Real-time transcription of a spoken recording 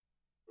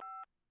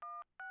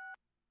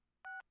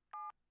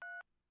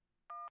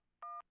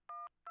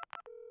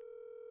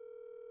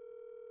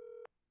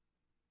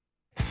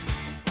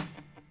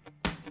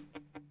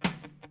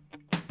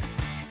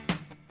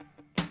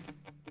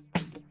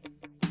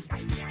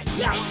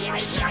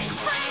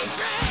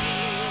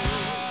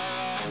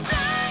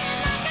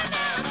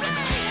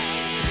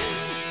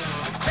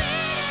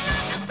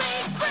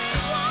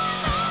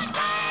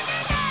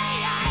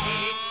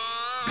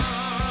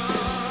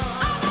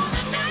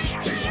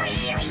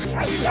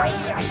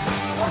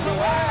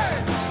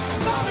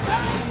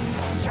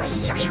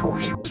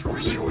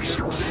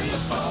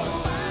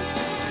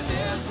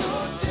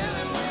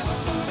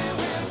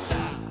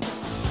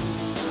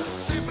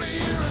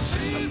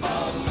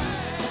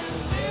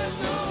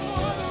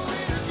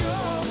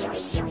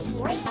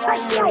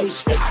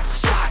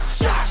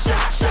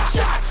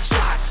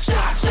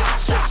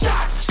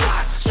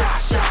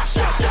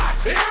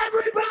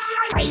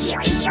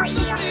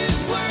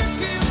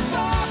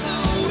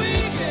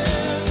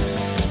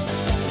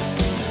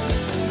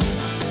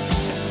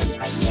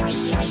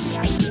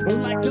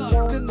Like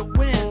dust in the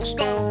wind,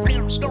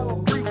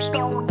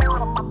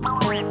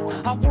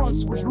 I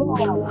once was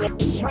lost.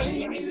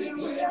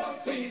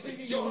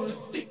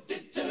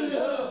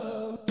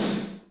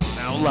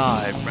 Now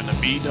live from the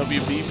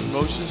BWB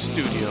Promotion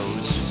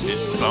Studios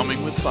is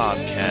Bumming with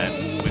Bobcat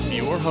with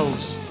your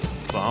host,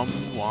 Bum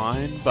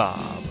Wine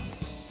Bob.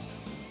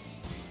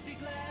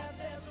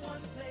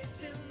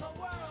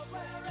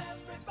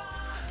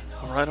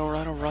 Alright.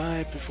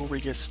 Before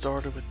we get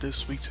started with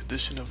this week's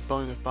edition of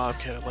Bumming with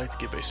Bobcat, I'd like to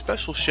give a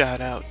special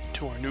shout out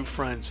to our new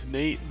friends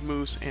Nate,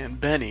 Moose, and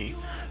Benny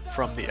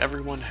from the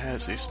Everyone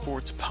Has a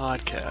Sports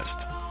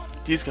podcast.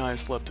 These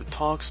guys love to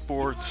talk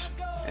sports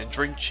and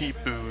drink cheap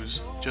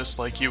booze, just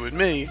like you and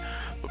me,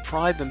 but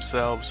pride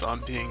themselves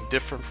on being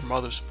different from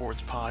other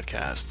sports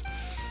podcasts.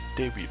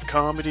 They weave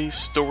comedy,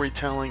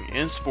 storytelling,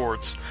 and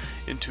sports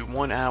into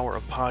 1 hour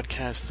of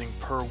podcasting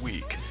per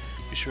week.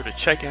 Be sure to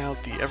check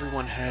out the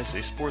Everyone Has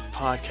a Sports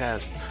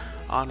podcast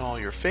on all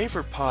your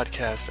favorite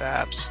podcast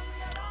apps,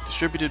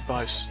 distributed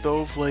by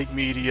Stoveleg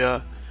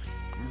Media.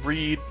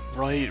 Read,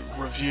 write,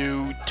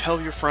 review, tell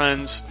your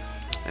friends,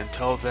 and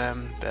tell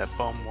them that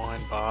Bum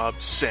Wine Bob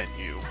sent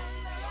you.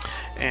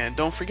 And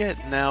don't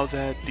forget, now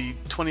that the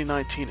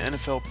 2019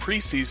 NFL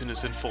preseason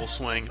is in full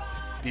swing,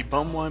 the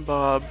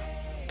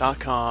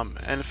BumWineBob.com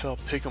NFL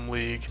Pick'em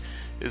League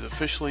is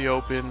officially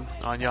open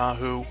on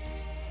Yahoo.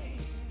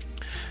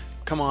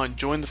 Come on,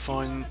 join the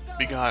fun.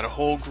 We got a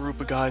whole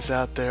group of guys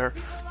out there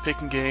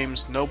picking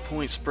games, no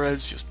point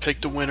spreads, just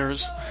pick the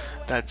winners.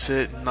 That's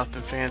it,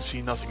 nothing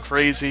fancy, nothing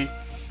crazy.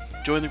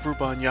 Join the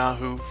group on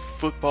Yahoo,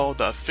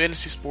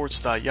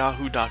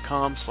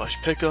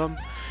 football.fantasysports.yahoo.com/pick'em.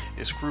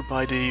 It's group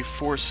ID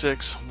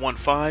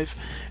 4615,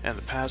 and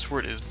the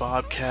password is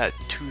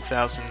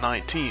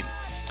Bobcat2019.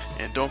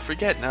 And don't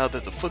forget, now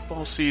that the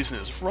football season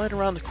is right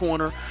around the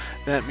corner,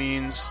 that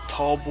means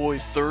Tallboy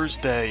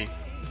Thursday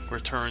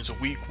returns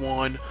week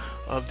 1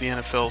 of the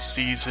NFL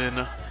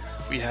season.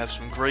 We have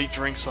some great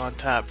drinks on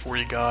tap for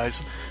you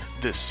guys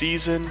this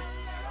season.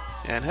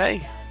 And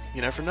hey,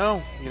 you never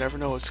know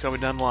what's coming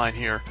down the line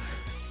here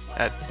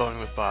at Bumming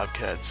with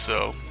Bobcat.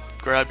 So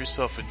grab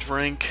yourself a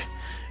drink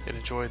and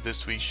enjoy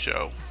this week's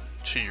show.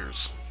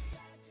 Cheers.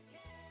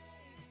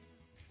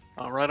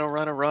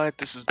 Alright.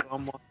 This is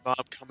Bum Wine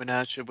Bob coming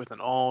at you with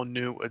an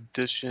all-new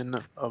edition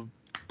of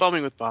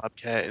Bumming with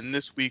Bobcat. And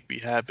this week we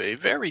have a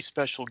very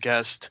special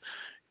guest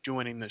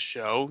joining the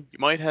show. You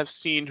might have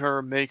seen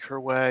her make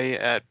her way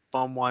at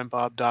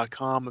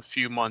bumwinebob.com a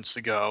few months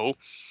ago.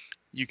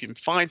 You can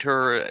find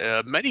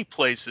her many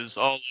places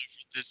all over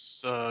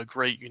this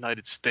great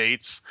United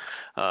States.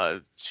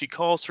 She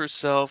calls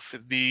herself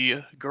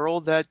the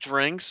girl that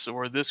drinks,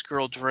 or this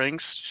girl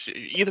drinks.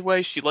 Either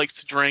way, she likes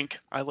to drink.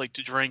 I like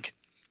to drink.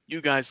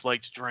 You guys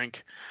like to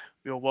drink.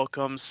 We'll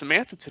welcome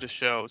Samantha to the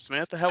show.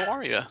 Samantha, how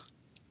are you?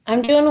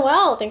 I'm doing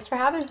well. Thanks for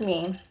having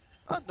me.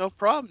 No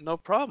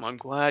problem. I'm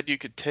glad you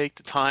could take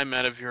the time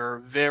out of your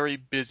very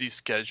busy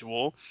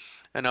schedule.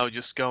 I know,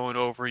 just going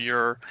over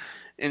your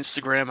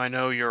Instagram, I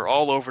know you're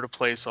all over the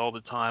place all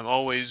the time,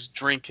 always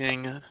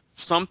drinking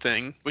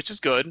something, which is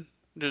good.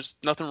 There's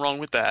nothing wrong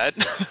with that.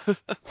 It's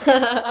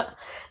the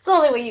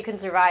only way you can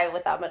survive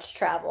without much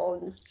travel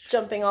and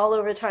jumping all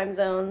over time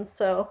zones.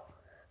 So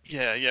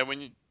yeah.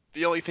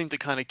 The only thing to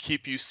kind of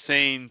keep you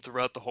sane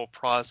throughout the whole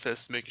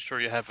process, making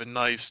sure you have a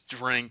nice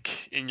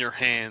drink in your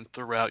hand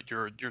throughout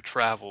your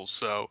travels.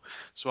 So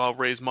I'll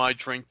raise my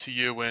drink to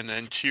you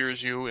and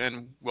cheers you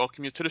and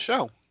welcome you to the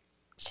show.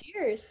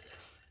 Cheers.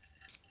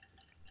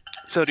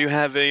 So do you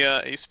have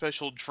a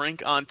special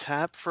drink on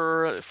tap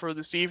for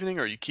this evening?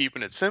 Are you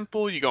keeping it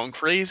simple? You going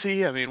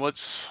crazy? I mean,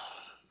 what's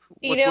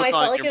I on felt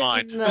like your it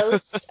mind? was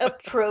most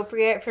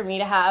appropriate for me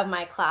to have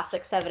my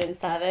classic 7 and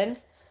 7.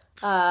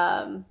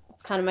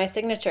 It's kind of my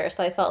signature,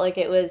 so I felt like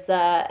it was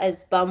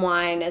as bum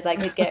wine as I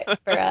could get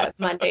for a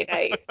Monday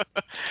night.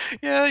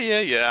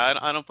 Yeah.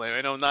 I don't blame you.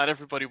 I know not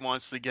everybody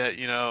wants to get,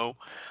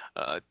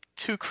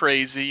 too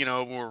crazy.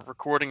 We're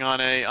recording on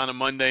a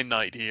Monday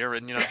night here,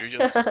 and you're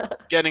just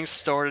getting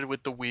started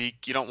with the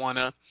week. You don't want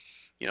to,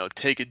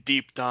 take a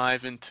deep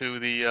dive into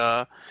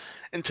the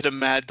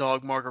Mad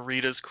Dog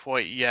margaritas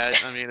quite yet.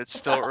 I mean, it's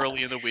still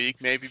early in the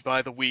week. Maybe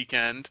by the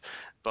weekend,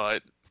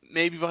 but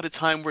maybe by the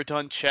time we're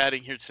done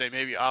chatting here today,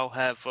 maybe I'll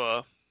have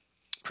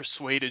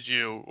persuaded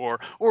you, or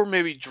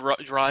maybe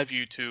drive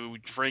you to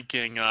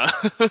drinking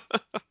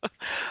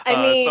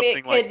I mean, something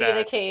it like could be the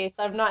that. case.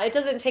 I'm not. It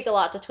doesn't take a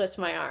lot to twist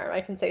my arm.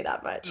 I can say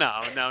that much.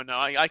 No, no, no.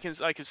 I can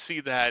see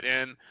that,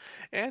 and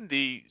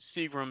the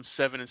Seagram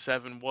 7 and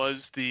 7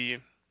 was the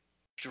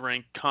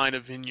drink kind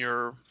of in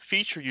your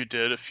feature you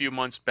did a few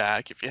months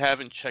back. If you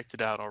haven't checked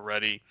it out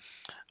already,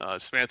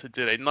 Samantha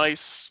did a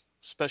nice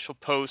special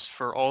post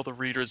for all the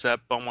readers at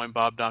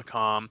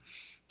bumwinebob.com,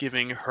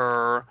 giving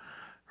her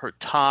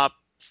top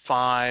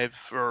five,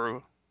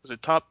 or was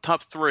it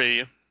top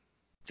three?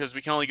 Because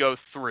we can only go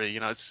three.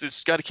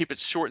 It's got to keep it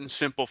short and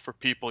simple for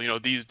people.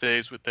 These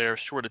days with their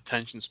short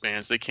attention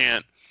spans, they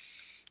can't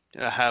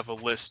have a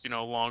list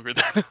longer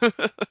than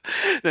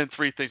than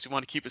three things. We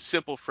want to keep it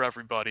simple for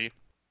everybody.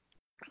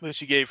 But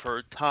she gave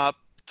her top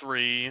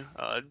three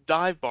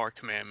dive bar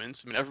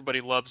commandments. I mean,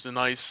 everybody loves a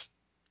nice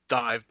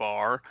dive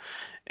bar,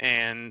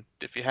 and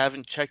if you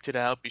haven't checked it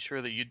out, be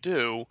sure that you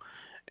do.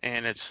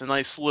 And it's a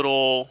nice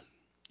little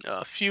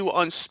few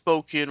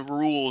unspoken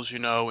rules,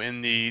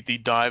 in the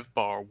dive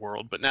bar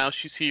world. But now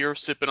she's here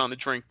sipping on the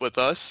drink with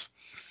us,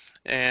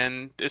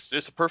 and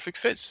it's a perfect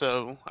fit.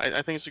 So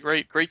I think it's a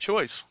great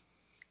choice.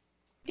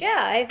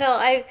 Yeah,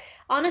 I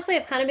honestly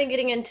I've kind of been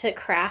getting into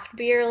craft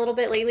beer a little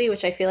bit lately,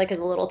 which I feel like is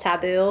a little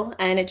taboo,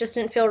 and it just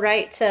didn't feel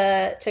right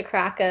to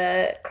crack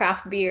a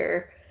craft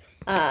beer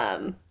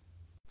um,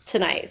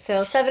 tonight.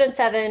 So 7 and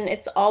 7,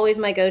 it's always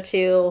my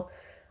go-to.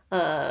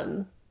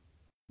 Um,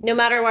 no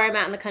matter where I'm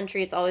at in the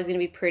country, it's always going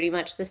to be pretty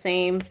much the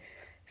same.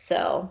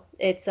 So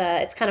it's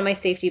kind of my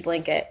safety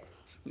blanket.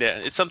 Yeah,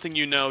 it's something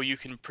you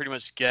can pretty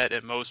much get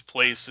at most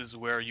places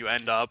where you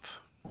end up.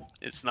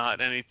 It's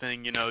not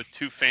anything,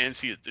 too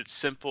fancy. It's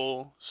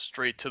simple,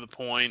 straight to the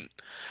point.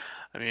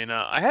 I mean,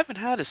 I haven't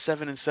had a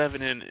 7 and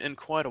 7 in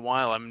quite a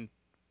while.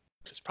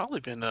 It's probably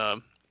been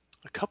a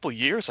couple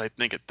years, I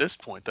think, at this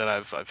point that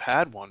I've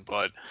had one,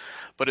 but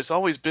it's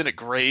always been a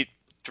great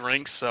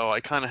drink. So I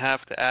kind of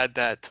have to add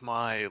that to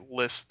my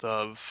list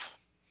of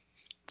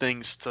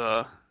things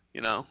to,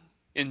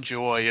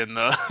 enjoy in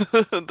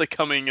the the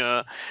coming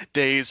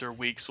days or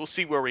weeks. We'll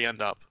see where we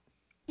end up.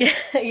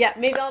 Yeah,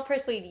 maybe I'll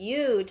persuade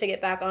you to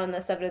get back on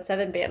the 7 and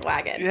 7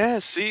 bandwagon. Yeah,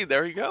 see,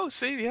 there you go.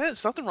 See, yeah,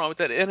 there's nothing wrong with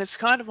that. And it's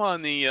kind of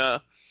on the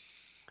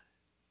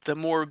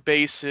more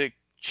basic,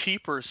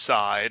 cheaper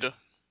side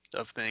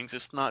of things.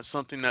 It's not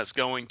something that's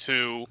going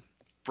to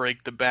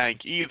break the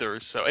bank either.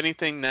 So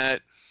anything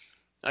that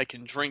I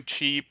can drink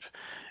cheap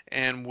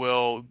and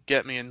will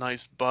get me a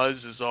nice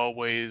buzz is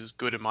always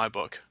good in my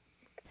book.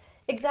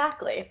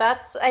 Exactly.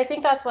 I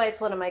think that's why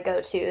it's one of my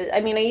go-tos. I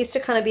mean, I used to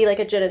kind of be like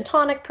a gin and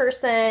tonic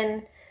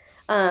person.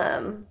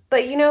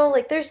 But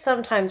like there's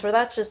some times where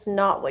that's just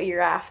not what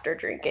you're after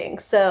drinking.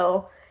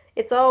 So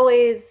it's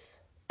always,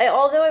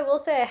 although I will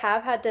say I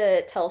have had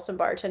to tell some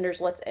bartenders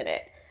what's in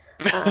it.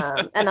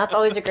 And that's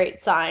always a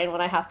great sign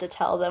when I have to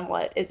tell them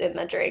what is in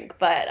the drink.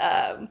 But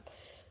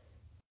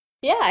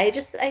yeah, I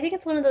think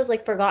it's one of those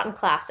like forgotten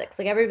classics.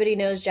 Like everybody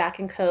knows Jack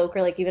and Coke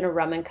or like even a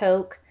rum and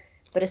Coke,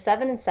 but a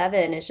 7 and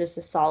 7 is just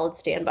a solid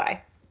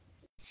standby.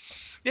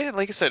 Yeah,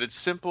 like I said, it's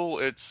simple.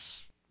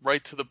 It's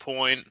right to the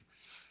point.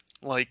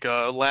 Like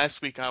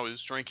last week, I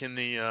was drinking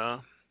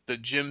the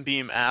Jim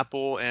Beam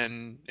apple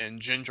and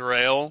ginger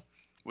ale,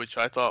 which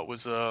I thought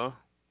which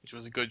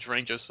was a good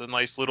drink. Just a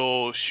nice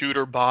little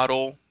shooter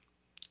bottle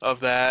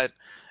of that,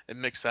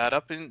 and mix that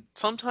up. And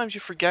sometimes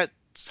you forget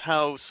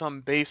how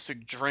some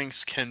basic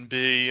drinks can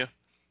be,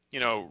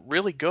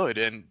 really good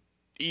and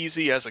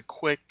easy as a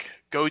quick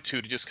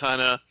go-to to just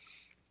kind of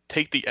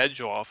take the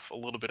edge off a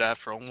little bit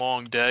after a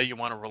long day. You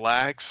want to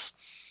relax.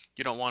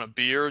 You don't want a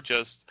beer.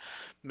 Just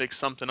mix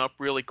something up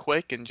really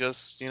quick and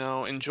just,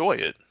 enjoy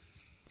it.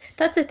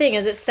 That's the thing,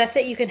 is it's stuff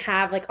that you can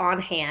have like on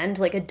hand,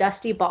 like a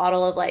dusty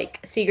bottle of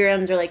like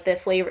Seagrams or like the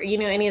flavor,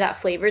 any of that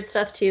flavored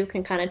stuff too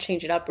can kind of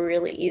change it up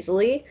really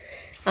easily.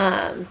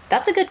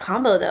 That's a good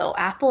combo though.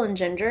 Apple and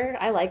ginger.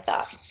 I like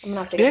that. I'm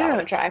gonna have to give that one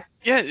Yeah, a try.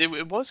 yeah.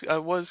 It was. I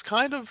was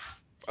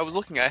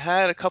looking. I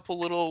had a couple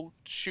little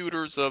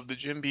shooters of the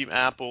Jim Beam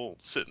apple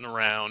sitting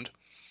around,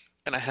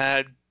 and I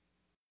had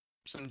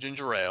some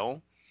ginger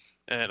ale,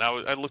 and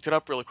I looked it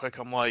up really quick.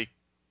 I'm like,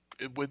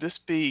 would this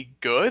be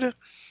good?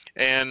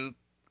 And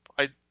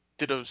I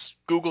did a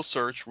Google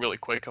search really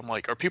quick. I'm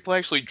like, are people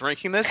actually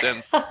drinking this?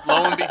 And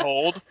lo and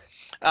behold,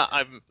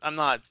 I'm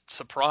not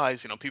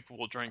surprised. People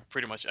will drink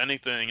pretty much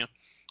anything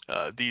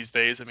these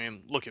days. I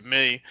mean, look at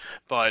me.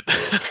 But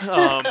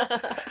um,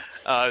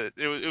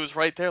 it was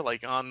right there,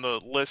 like on the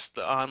list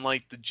on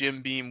like the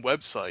Jim Beam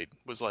website.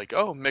 Was like,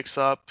 oh, mix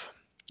up,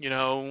 you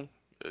know,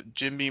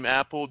 Jim Beam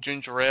apple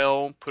ginger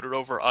ale, put it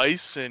over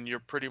ice, and you're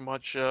pretty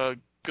much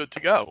good to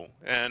go.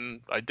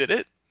 And I did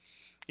it.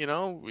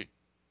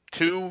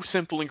 Two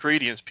simple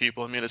ingredients,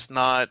 people. I mean, it's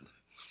not.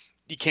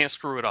 You can't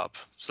screw it up.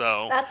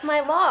 So That's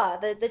my law,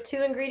 the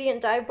 2 ingredient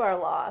dive bar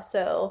law.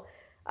 So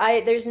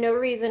there's no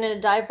reason in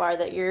a dive bar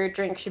that your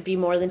drink should be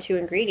more than 2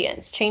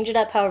 ingredients. Change it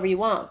up however you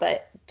want,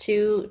 but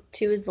two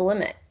is the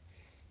limit.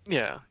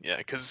 Yeah,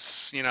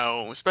 because,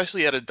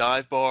 especially at a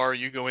dive bar,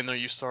 you go in there,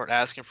 you start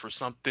asking for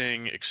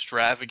something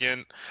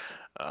extravagant.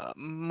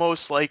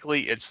 Most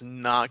likely, it's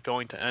not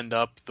going to end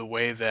up the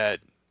way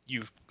that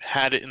you've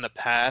had it in the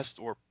past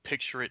or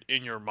picture it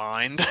in your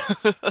mind,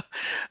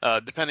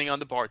 depending on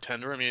the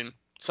bartender. I mean,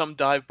 some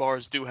dive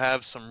bars do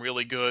have some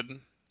really good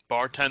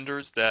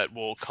bartenders that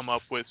will come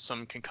up with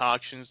some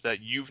concoctions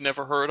that you've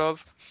never heard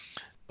of.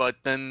 But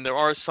then there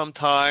are some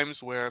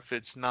times where if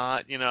it's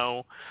not,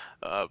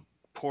 uh,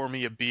 pour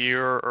me a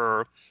beer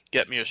or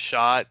get me a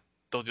shot,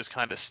 they'll just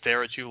kind of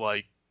stare at you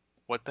like,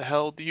 what the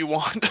hell do you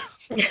want?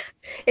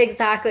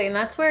 Exactly. And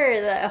that's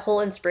where the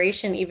whole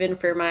inspiration, even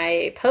for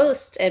my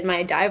post and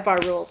my dive bar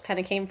rules, kind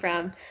of came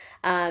from.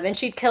 And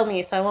she'd kill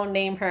me, so I won't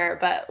name her.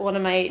 But one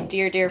of my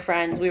dear, dear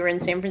friends, we were in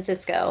San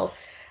Francisco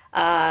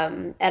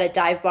at a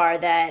dive bar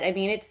that, I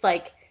mean, it's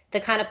like the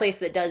kind of place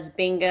that does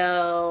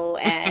bingo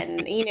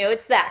and,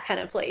 it's that kind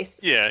of place.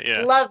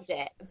 Yeah. Loved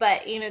it.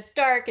 But, it's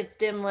dark, it's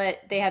dim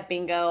lit, they have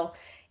bingo.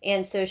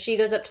 And so she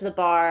goes up to the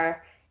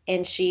bar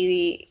and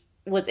she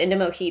was into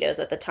mojitos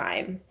at the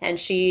time. And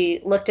she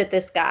looked at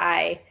this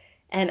guy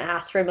and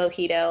asked for a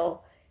mojito.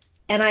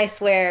 And I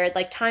swear,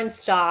 like, time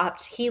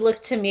stopped. He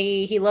looked to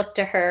me, he looked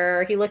to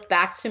her, he looked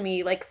back to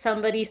me, like,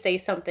 somebody say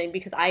something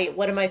because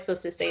what am I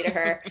supposed to say to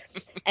her?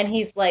 And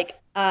he's like,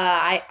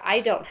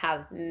 I don't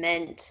have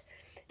mint.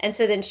 And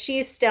so then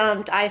she's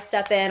stumped. I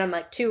step in. I'm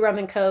like, two rum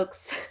and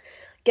cokes.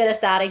 Get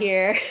us out of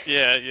here.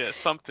 Yeah,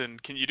 something.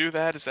 Can you do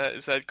that? Is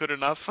that good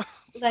enough?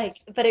 Like,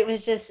 but it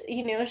was just,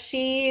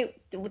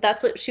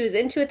 that's what she was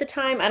into at the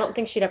time. I don't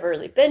think she'd ever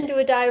really been to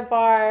a dive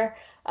bar,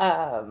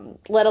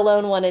 let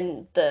alone one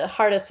in the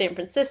heart of San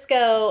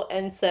Francisco.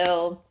 And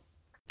so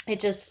it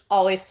just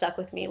always stuck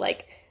with me.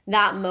 Like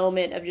that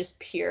moment of just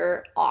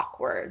pure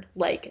awkward.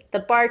 Like the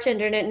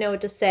bartender didn't know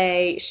what to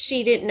say,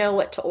 she didn't know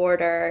what to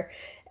order.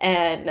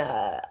 And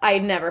I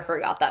never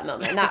forgot that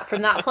moment. And that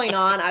from that point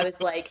on, I was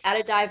like, at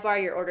a dive bar,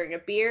 you're ordering a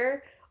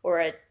beer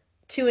or a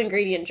two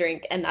ingredient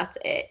drink, and that's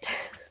it.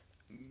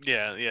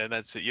 Yeah,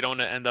 that's it. You don't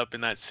want to end up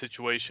in that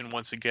situation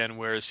once again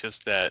where it's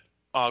just that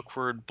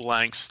awkward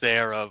blank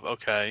stare of,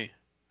 okay,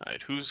 all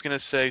right, who's gonna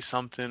say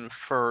something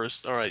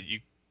first? All right, you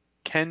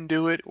can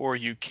do it or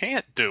you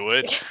can't do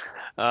it.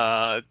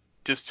 Uh,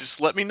 just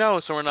let me know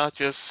so we're not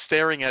just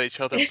staring at each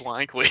other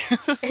blankly.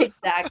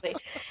 Exactly.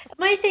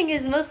 My thing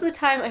is most of the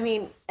time, I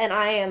mean, and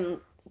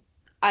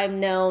I'm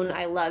known,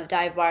 I love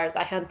dive bars.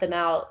 I hunt them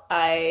out.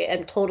 I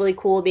am totally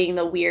cool being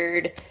the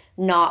weird,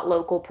 not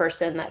local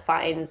person that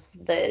finds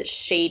the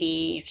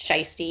shady,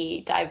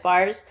 shisty dive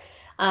bars.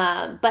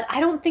 But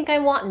I don't think I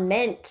want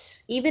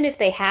mint. Even if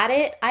they had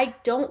it, I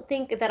don't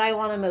think that I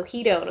want a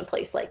mojito in a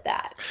place like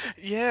that.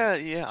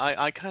 Yeah,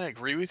 I kind of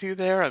agree with you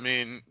there. I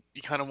mean,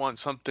 you kind of want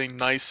something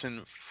nice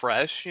and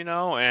fresh,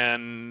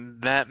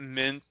 and that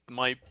mint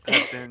might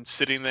have been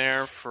sitting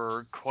there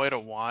for quite a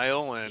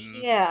while,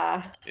 and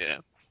Yeah. yeah.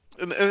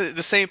 And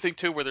the same thing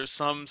too, where there's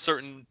some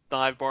certain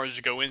dive bars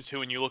you go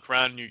into and you look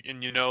around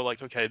and you know,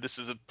 like, okay, this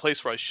is a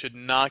place where I should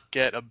not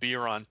get a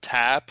beer on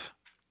tap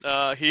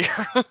here.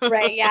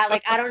 Right. Yeah.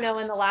 Like I don't know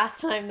when the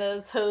last time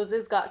those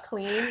hoses got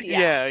cleaned.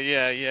 Yeah.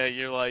 Yeah.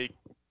 You're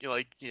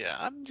like, yeah,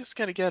 I'm just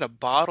gonna get a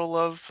bottle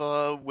of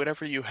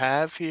whatever you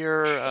have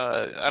here.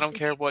 I don't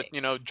care what,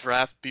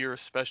 draft beer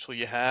special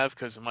you have,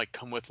 because it might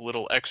come with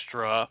little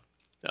extra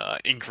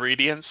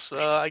ingredients,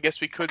 I guess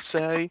we could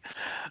say,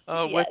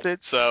 with Yes.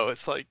 it. So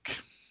it's like,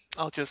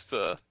 I'll just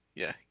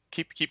yeah,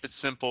 keep it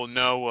simple.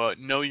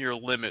 Know your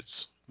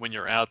limits when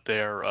you're out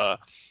there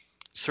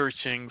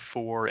searching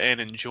for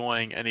and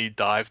enjoying any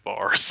dive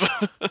bars.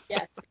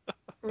 Yes.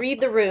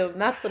 Read the room.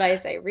 That's what I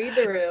say. Read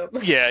the room.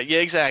 Yeah,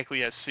 exactly.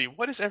 Yeah. See,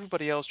 what is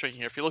everybody else drinking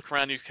here? If you look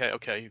around,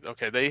 okay.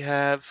 They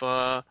have,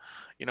 a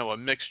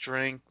mixed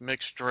drink,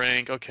 mixed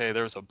drink. Okay,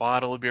 there's a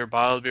bottle of beer,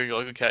 bottle of beer. You're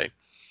like, okay,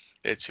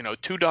 it's,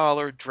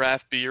 $2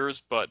 draft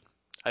beers, but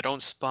I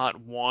don't spot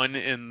one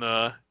in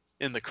the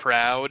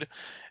crowd,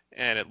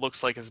 and it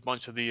looks like it's a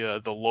bunch of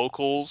the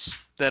locals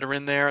that are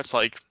in there. It's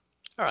like,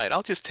 all right,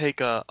 I'll just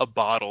take a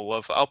bottle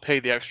of. I'll pay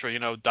the extra,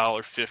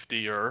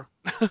 $1.50 or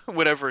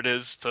whatever it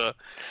is to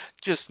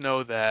just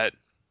know that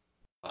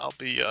I'll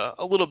be a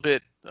little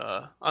bit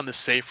on the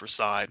safer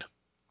side.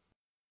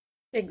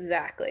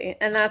 Exactly.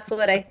 And that's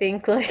what I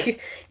think.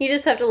 Like, you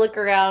just have to look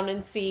around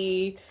and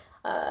see.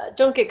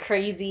 Don't get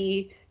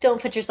crazy.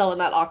 Don't put yourself in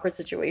that awkward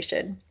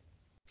situation.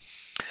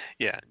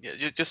 Yeah,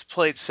 just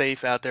play it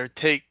safe out there.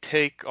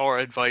 Take our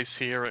advice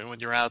here, and when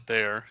you're out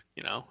there,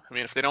 I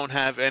mean, if they don't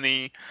have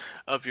any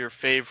of your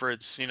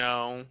favorites,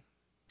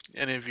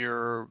 any of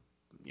your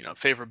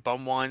favorite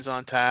bum wines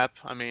on tap,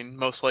 I mean,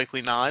 most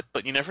likely not,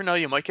 but you never know,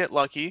 you might get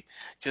lucky.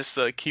 Just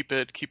keep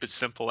it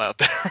simple out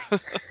there.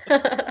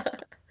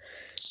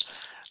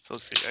 So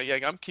let's see. Yeah,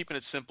 I'm keeping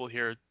it simple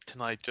here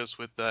tonight. Just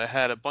with I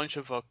had a bunch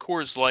of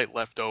Coors Light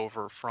left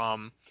over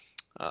from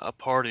a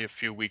party a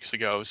few weeks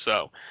ago.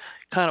 So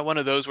kind of one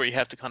of those where you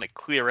have to kind of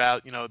clear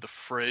out, the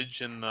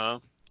fridge and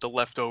the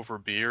leftover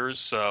beers.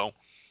 So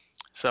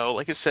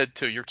like I said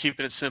too, you're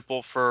keeping it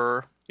simple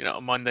for a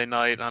Monday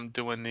night. I'm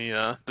doing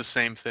the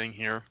same thing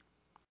here.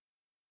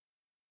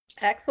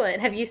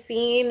 Excellent. Have you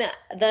seen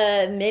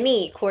the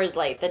mini Coors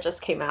Light that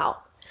just came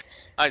out?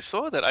 I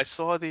saw that. I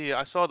saw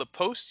the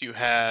post you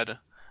had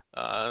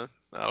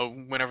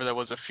whenever that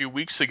was a few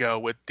weeks ago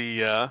with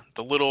the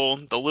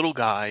little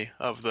guy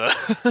of the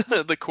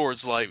the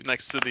Coors Light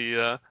next to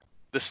the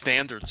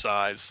standard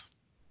size.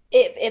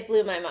 It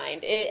blew my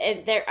mind.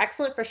 They're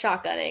excellent for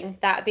shotgunning.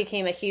 That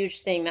became a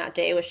huge thing that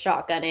day, was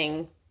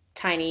shotgunning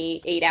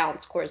tiny 8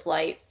 ounce Coors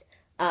Lights.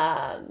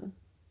 Um,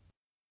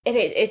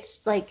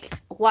 it's like,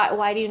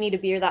 why do you need a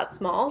beer that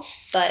small?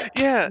 But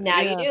Yeah, now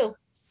you yeah, do.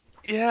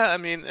 yeah. I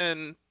mean,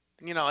 and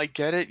I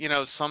get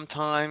it.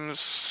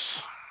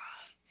 Sometimes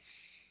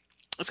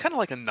it's kind of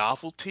like a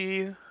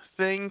novelty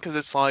thing because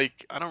it's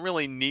like I don't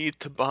really need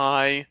to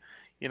buy,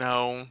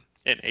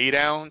 an 8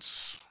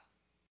 ounce,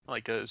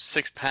 like a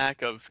 6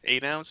 pack of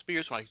 8 ounce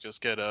beers. So I could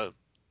just get a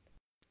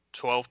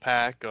 12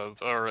 pack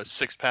of or a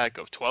 6 pack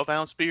of 12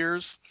 ounce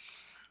beers.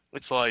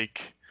 It's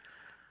like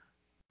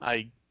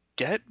I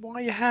get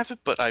why you have it,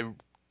 but I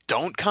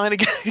don't kind of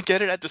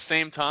get it at the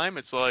same time.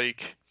 It's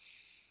like,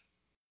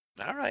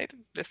 all right,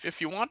 if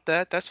you want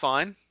that, that's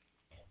fine.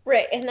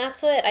 Right, and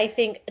that's what I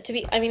think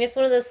I mean, it's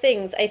one of those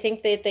things. I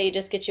think that they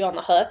just get you on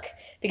the hook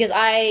because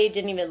I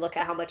didn't even look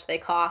at how much they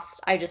cost.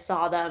 I just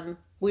saw them.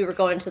 We were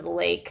going to the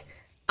lake.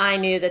 I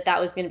knew that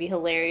that was going to be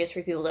hilarious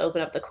for people to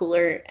open up the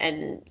cooler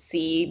and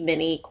see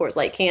mini Coors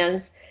Light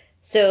cans.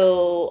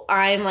 So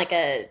I'm like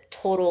a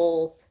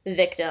total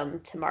victim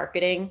to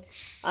marketing.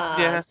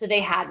 Yeah, So they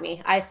had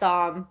me. I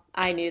saw them.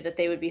 I knew that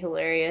they would be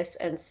hilarious,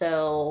 and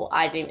so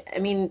I didn't. I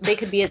mean, they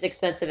could be as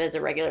expensive as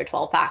a regular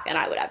 12 pack, and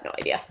I would have no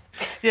idea.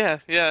 yeah,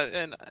 yeah,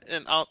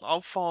 and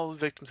I'll fall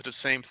victim to the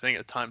same thing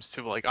at times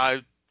too. Like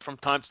I from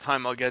time to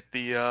time I'll get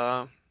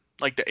the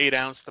like the 8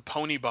 ounce the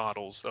pony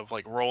bottles of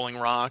like Rolling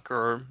Rock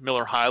or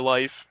Miller High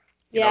Life,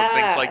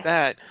 things like Yeah.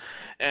 that.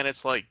 And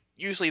it's like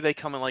usually they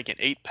come in like an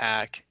 8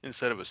 pack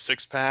instead of a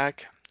 6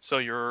 pack. So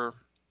you're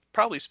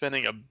probably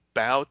spending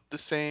about the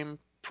same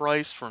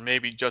price for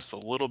maybe just a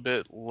little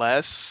bit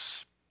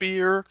less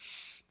beer,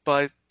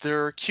 but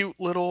they're cute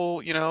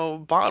little,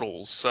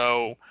 bottles.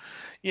 So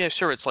yeah,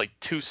 sure, it's like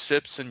two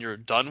sips and you're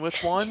done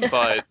with one,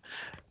 but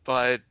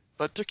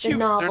they're The cute.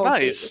 They're novelty.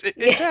 nice.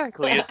 Yeah.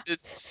 Exactly.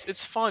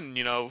 It's fun,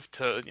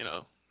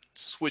 to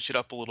switch it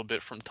up a little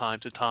bit from time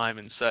to time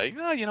and say,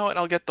 oh, you know what,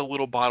 I'll get the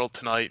little bottle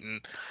tonight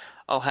and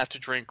I'll have to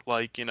drink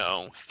like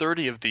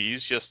 30 of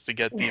these just to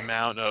get the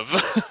amount of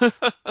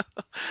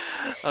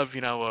of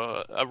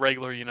a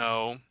regular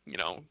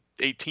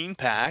 18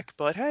 pack.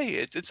 But hey,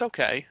 it's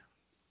okay.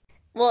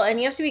 Well, and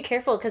you have to be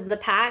careful because the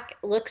pack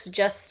looks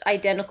just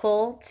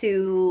identical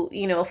to,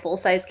 a full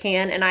size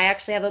can. And I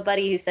actually have a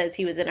buddy who says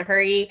he was in a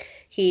hurry.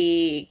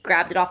 He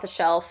grabbed it off the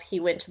shelf. He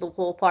went to the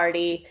pool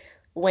party,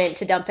 went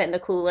to dump it in the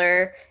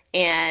cooler,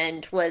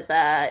 and was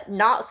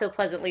not so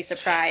pleasantly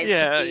surprised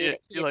to Yeah, see yeah. that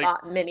he You're had like,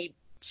 bought many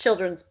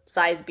children's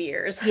size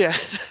beers. yeah.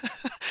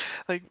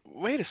 Like,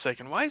 wait a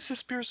second, why is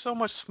this beer so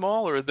much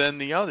smaller than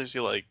the others?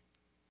 You're like,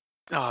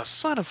 oh,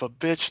 son of a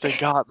bitch, they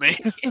got me.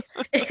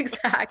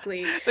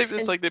 Exactly.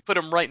 It's And like they put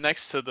them right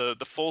next to the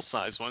full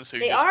size one, so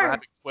you they just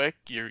grab are. it quick,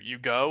 you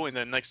go, and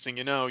then next thing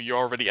you know, you're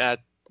already at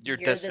your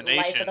You're the life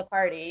destination. of the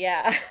party.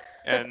 Yeah.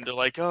 And they're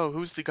like, oh,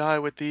 who's the guy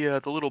with the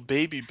little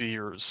baby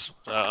beers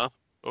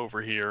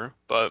over here?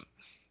 But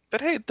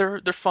hey,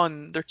 they're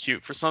fun, they're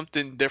cute for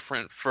something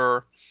different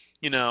for,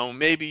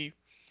 maybe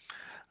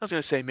I was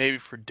gonna say maybe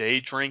for day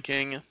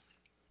drinking.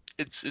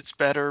 It's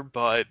better,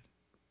 but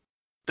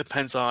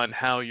depends on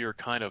how you're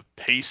kind of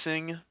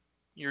pacing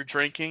your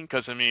drinking.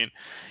 Because I mean,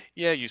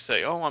 yeah, you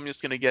say, oh, I'm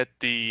just gonna get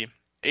the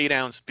 8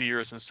 ounce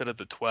beers instead of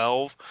the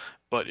 12.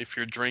 But if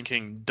you're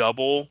drinking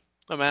double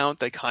amount,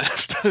 that kind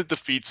of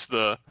defeats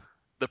the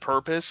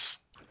purpose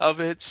of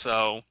it.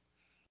 So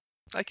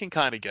I can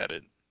kind of get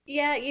it.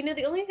 Yeah,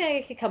 the only thing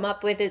I could come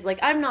up with is like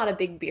I'm not a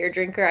big beer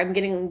drinker. I'm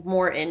getting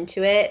more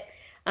into it.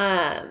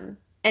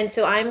 And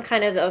so I'm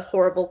kind of a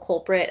horrible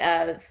culprit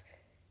of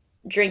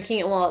drinking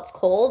it while it's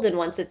cold, and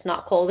once it's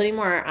not cold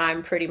anymore,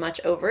 I'm pretty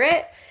much over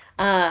it.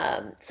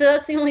 So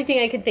that's the only thing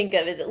I can think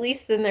of is at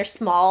least then they're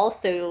small,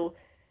 so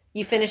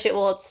you finish it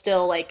while it's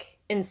still like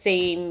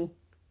insane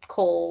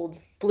cold,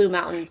 Blue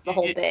Mountains, the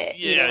whole bit.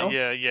 Yeah,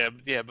 yeah, yeah,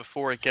 yeah.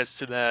 Before it gets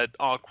to that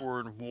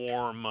awkward,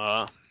 warm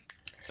uh,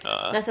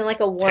 Nothing like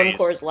a warm taste.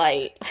 Coors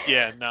Light.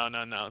 Yeah, no,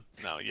 no, no,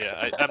 no.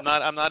 Yeah, I'm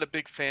not a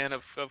big fan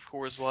of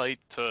Coors Light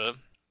to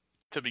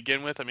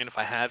begin with. I mean, if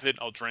I have it,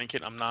 I'll drink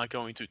it. I'm not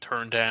going to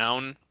turn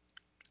down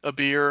a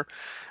beer.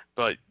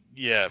 But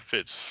yeah, if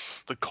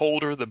it's the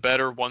colder, the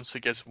better. Once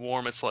it gets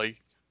warm, it's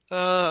like,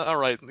 all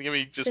right, let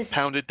me just This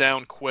pound it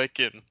down quick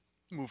and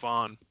move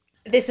on.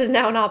 this is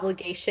now an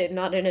obligation,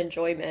 not an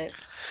enjoyment.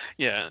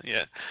 Yeah,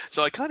 yeah.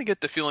 So I kind of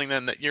get the feeling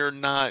then that you're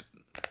not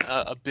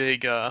a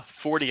big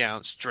 40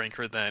 ounce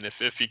drinker then,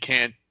 if you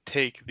can't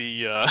take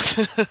the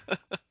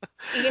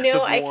You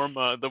know, I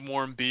the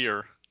warm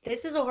beer.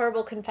 This is a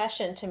horrible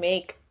confession to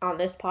make on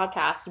this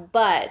podcast,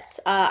 but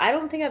I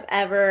don't think I've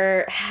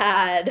ever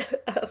had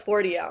a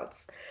 40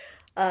 ounce.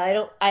 I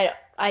don't.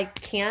 I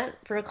can't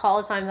recall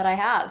a time that I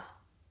have.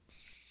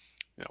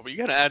 Yeah, well, you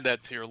got to add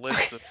that to your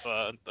list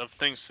of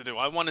things to do.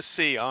 I want to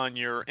see on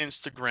your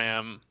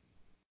Instagram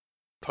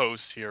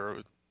posts here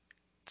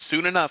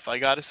soon enough. I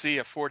got to see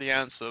a 40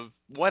 ounce of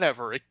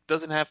whatever. It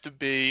doesn't have to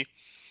be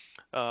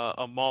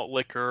a malt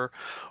liquor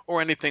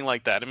or anything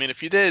like that. I mean,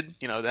 if you did,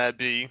 that'd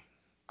be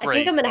I think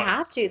great. I'm gonna But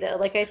have to though.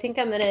 Like I think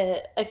I'm gonna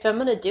if I'm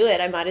gonna do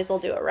it, I might as well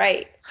do it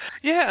right.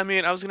 yeah, I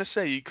mean, I was gonna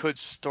say you could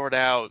start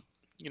out,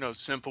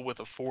 simple with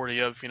a 40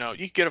 of, you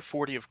could get a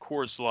 40 of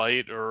Coors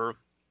Light or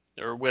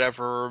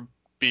whatever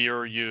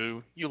beer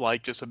you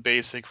like, just a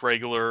basic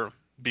regular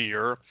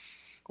beer,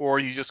 or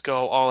you just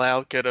go all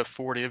out, get a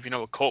 40 of,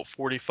 a Colt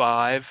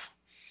 45,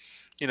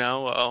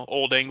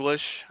 Old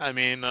English. I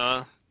mean,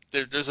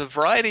 there's a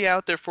variety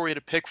out there for you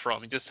to pick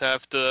from. You just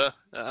have to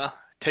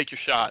take your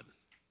shot.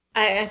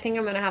 I think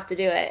I'm gonna have to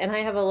do it. And I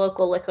have a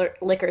local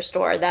liquor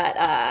store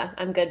that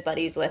I'm good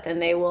buddies with,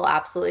 and they will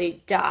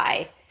absolutely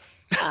die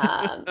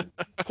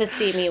to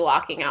see me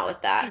walking out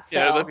with that.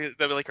 Yeah, they'll So be,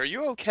 they'll be like, "Are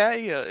you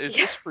okay? Is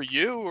yeah, this for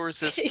you or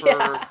is this for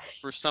yeah.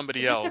 for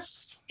somebody Is this a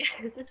else?"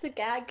 is this a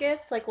gag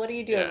gift? Like, what are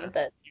you doing Yeah, with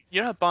this?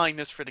 you're not buying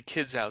this for the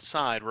kids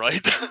outside,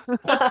 right?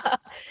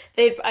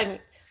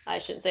 I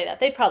shouldn't say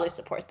that. They'd probably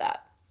support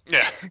that.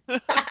 Yeah.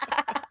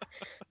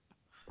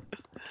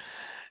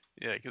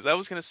 Yeah, because I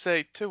was gonna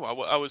say too,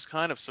 I was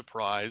kind of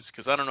surprised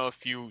because I don't know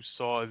if you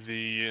saw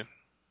the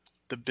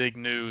big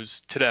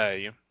news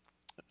today.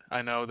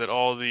 I know that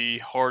all the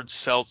hard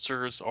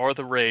seltzers are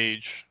the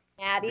rage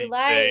Natty these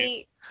days.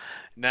 Light.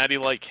 Natty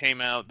Light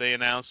came out. They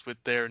announced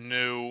with their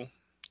new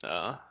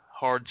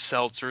hard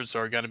seltzers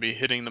are going to be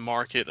hitting the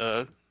market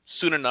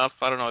soon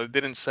enough. I don't know.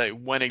 They didn't say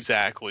when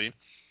exactly,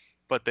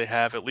 but they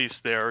have at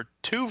least their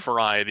two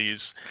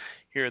varieties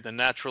here: the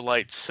Natural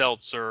Light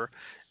Seltzer,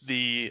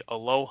 the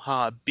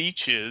Aloha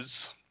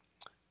Beaches,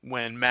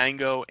 when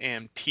mango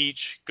and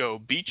peach go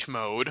beach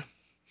mode,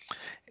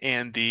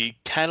 and the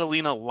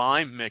Catalina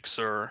Lime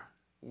Mixer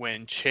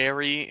when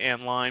cherry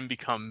and lime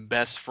become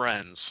best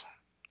friends.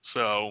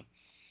 So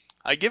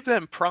I give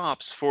them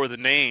props for the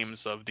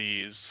names of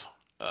these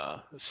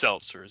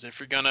seltzers. If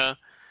you're gonna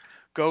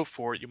go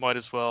for it, you might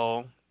as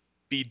well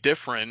be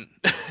different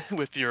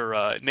with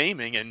your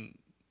naming and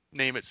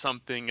name it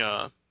something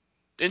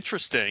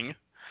interesting.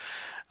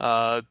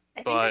 Uh,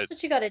 I think but that's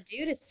what you got to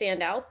do to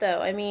stand out, though.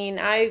 I mean,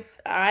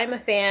 I'm a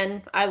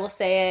fan. I will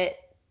say it.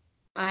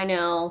 I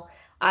know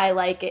I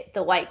like it,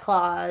 the White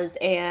Claws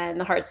and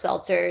the hard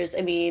seltzers.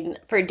 I mean,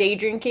 for day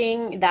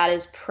drinking, that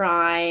is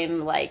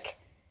prime. Like,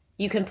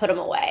 you can put them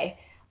away.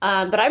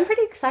 But I'm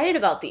pretty excited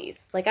about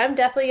these. Like, I'm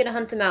definitely gonna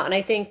hunt them out, and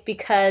I think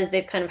because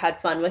they've kind of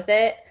had fun with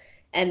it,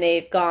 and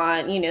they've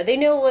gone, they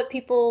know what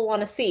people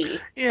want to see.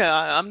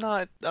 yeah, I'm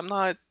not.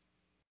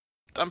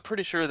 I'm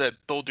pretty sure that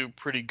they'll do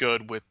pretty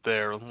good with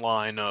their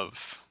line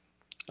of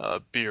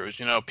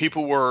beers.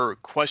 People were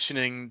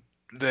questioning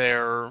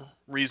their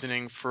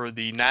reasoning for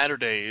the Natter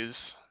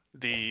Days,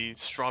 the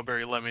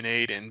strawberry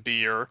lemonade and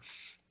beer,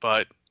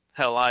 but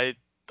hell, I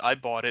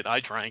bought it, I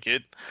drank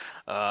it.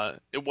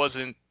 It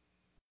wasn't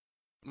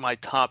my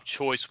top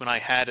choice when I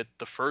had it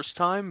the first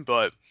time,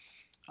 but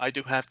I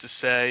do have to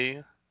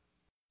say,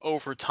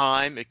 over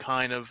time, it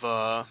kind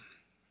of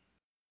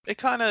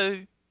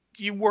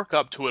you work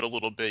up to it a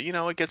little bit.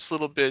 It gets a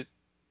little bit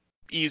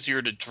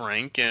easier to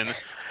drink, and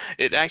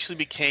it actually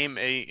became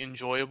a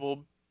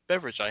enjoyable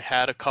beverage. I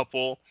had a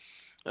couple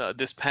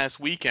this past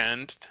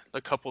weekend,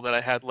 a couple that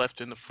I had left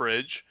in the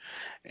fridge,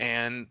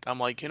 and I'm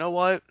like, you know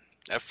what?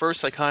 At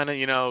first, I kind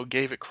of,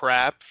 gave it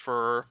crap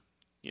for,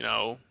 you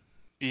know,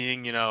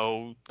 being,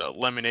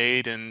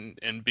 lemonade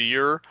and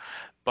beer,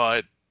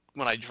 but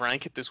when I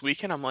drank it this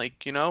weekend, I'm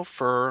like,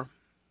 for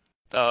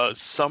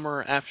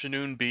summer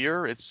afternoon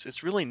beer,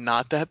 it's really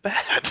not that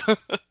bad.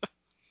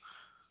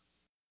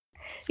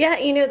 Yeah,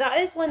 that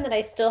is one that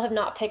I still have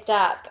not picked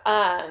up.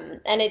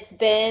 And it's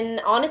been,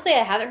 honestly,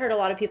 I haven't heard a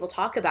lot of people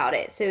talk about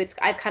it. So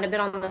I've kind of been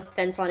on the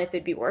fence on if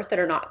it'd be worth it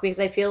or not, because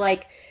I feel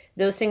like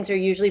those things are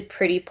usually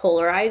pretty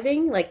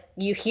polarizing. Like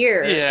you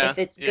hear Yeah, if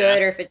it's yeah,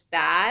 good or if it's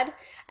bad.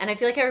 And I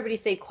feel like everybody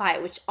stayed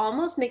quiet, which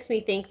almost makes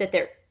me think that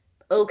they're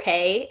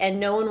okay. And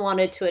no one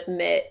wanted to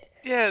admit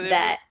yeah.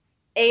 that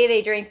A,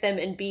 they drank them,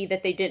 and B,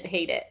 that they didn't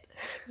hate it.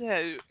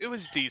 Yeah, it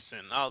was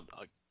decent.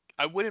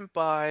 I wouldn't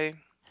buy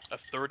a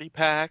 30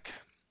 pack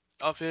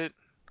of it.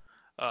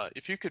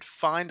 If you could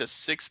find a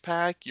 6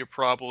 pack, you're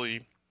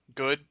probably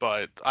good,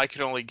 but I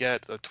could only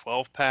get a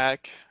 12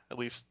 pack, at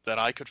least that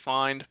I could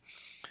find.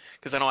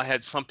 Because I know I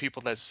had some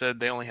people that said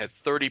they only had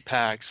 30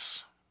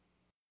 packs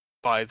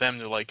by them.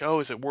 They're like, oh,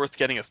 is it worth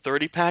getting a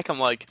 30 pack? I'm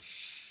like,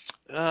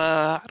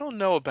 I don't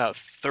know about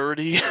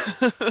 30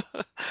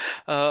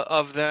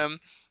 of them,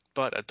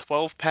 but a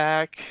 12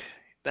 pack,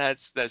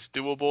 that's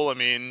doable. I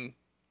mean,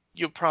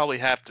 you'll probably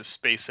have to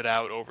space it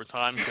out over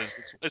time because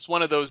it's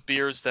one of those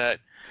beers that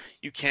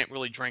you can't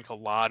really drink a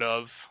lot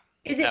of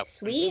Is at it once.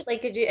 sweet?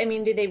 Like, I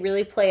mean, did they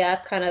really play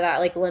up kind of that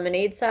like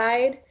lemonade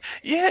side?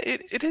 Yeah,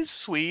 it is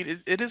sweet.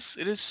 It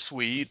is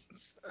sweet.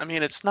 I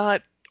mean, it's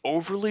not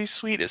overly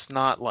sweet. It's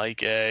not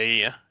like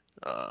a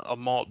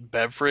malt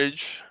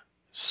beverage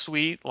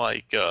sweet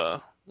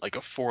like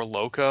a Four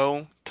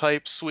Loko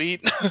type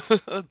sweet,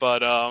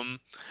 but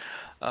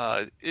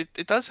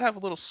it does have a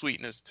little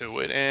sweetness to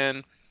it,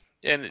 and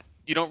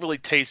you don't really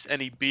taste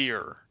any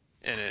beer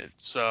in it,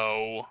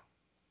 so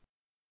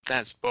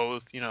that's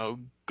both,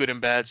 good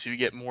and bad. So you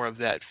get more of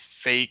that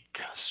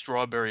fake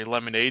strawberry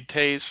lemonade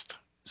taste.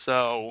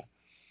 So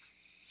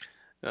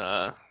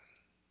uh,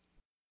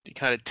 you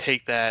kind of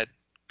take that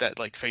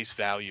like face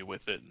value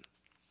with it.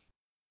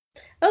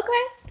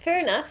 Okay, fair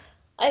enough.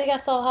 I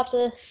guess I'll have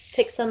to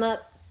pick some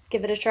up,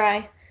 give it a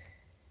try.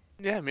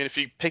 Yeah, I mean, if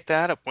you pick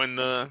that up when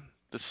the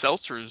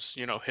seltzers,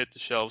 hit the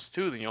shelves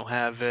too, then you'll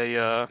have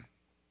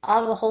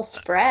I'll have a whole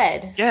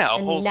spread, yeah, a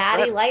a whole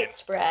natty spread. light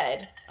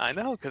spread. I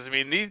know, because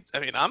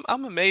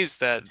I'm amazed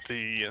that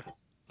the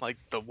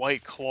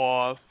White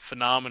Claw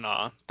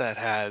phenomena that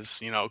has,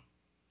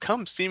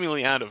 come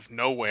seemingly out of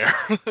nowhere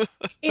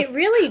It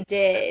really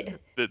did.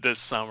 this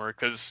summer.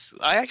 Because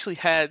I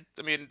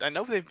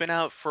know they've been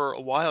out for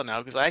a while now,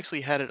 because I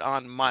actually had it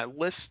on my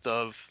list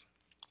of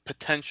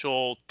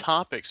potential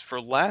topics for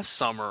last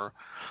summer.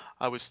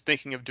 I was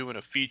thinking of doing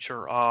a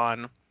feature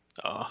on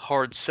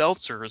hard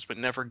seltzers, but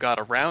never got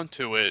around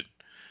to it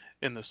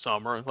in the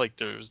summer. Like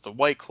there's the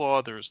White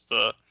Claw, there's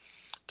the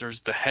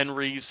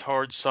Henry's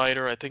hard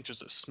cider. I think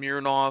there's a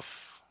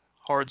Smirnoff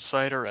hard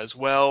cider as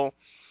well.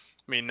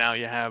 I mean, now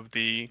you have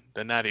the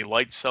Natty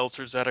Light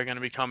seltzers that are going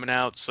to be coming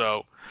out.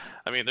 So,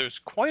 I mean, there's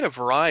quite a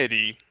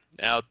variety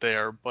out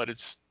there, but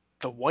it's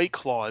the White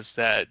Claws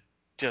that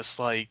just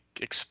like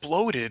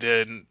exploded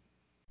and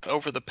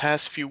over the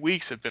past few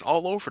weeks have been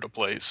all over the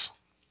place.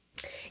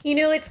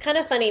 It's kind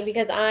of funny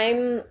because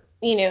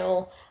you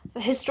know,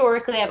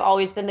 historically, I've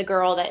always been the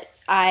girl that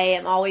I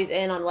am always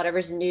in on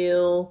whatever's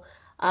new.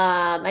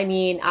 I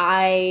mean,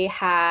 I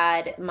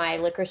had my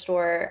liquor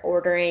store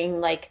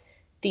ordering like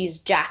these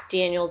Jack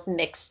Daniels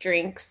mixed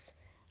drinks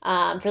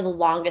for the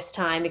longest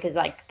time because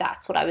like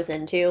that's what I was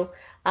into.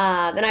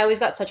 And I always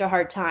got such a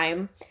hard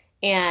time.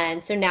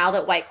 And so now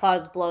that White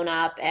Claw's blown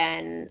up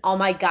and all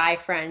my guy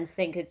friends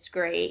think it's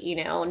great,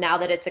 now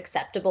that it's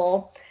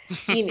acceptable,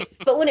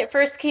 but when it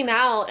first came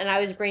out and I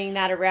was bringing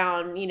that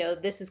around,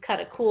 this is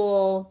kind of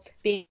cool,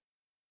 being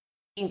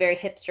very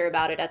hipster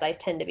about it as I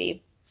tend to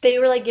be. They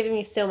were like giving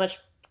me so much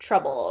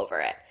trouble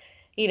over it.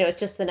 It's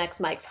just the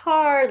next Mike's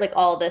Hard, like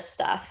all this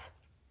stuff.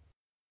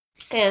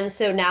 And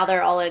so now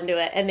they're all into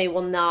it and they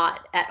will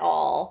not at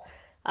all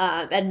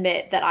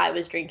admit that I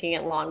was drinking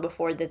it long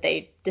before that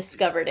they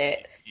discovered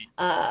it.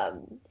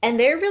 And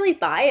they're really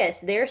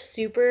biased. They're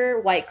super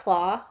White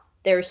Claw.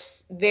 They're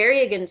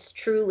very against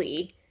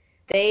Truly.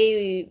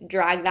 They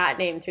drag that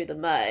name through the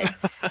mud.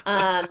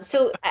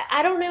 So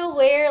I don't know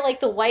where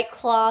like the White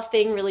Claw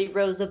thing really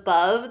rose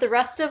above the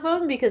rest of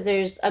them because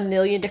there's a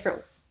million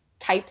different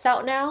types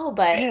out now,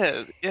 but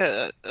Yeah,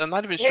 yeah. I'm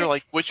not even sure they're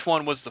like which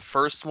one was the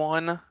first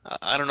one.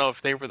 I don't know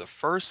if they were the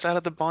first out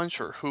of the bunch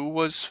or who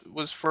was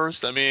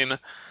first. I mean,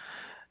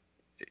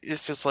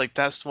 it's just like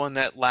that's the one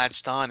that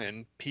latched on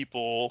and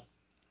people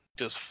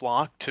just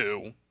flocked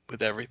to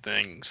with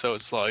everything. So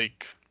it's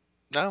like,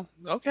 no,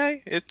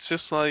 okay. It's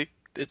just like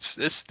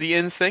it's the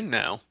in thing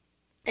now.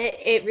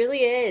 it really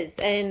is.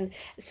 And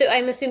so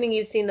I'm assuming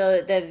you've seen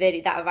the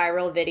video, that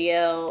viral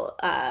video,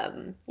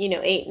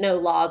 ain't no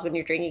laws when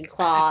you're drinking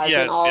claws and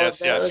Yes, all of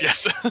yes,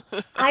 yes, those.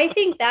 yes. I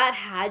think that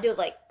had to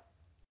like,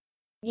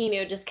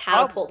 just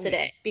catapulted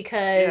Probably. it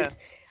because Yeah.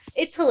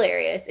 it's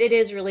hilarious. It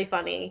is really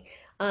funny.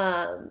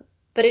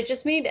 But it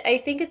just made, I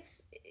think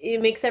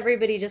it makes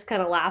everybody just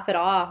kind of laugh it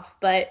off.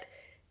 But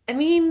I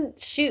mean,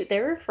 shoot,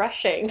 they're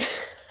refreshing.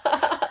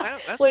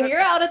 That's When what you're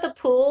out at the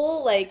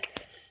pool,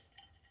 like,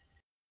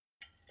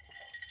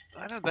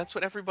 I know that's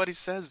what everybody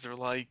says. They're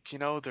like,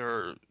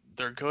 they're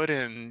good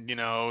and,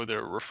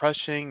 they're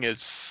refreshing.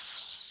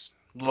 It's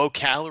low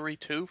calorie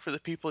too for the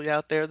people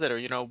out there that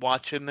are,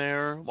 watching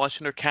their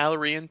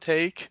calorie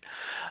intake.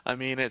 I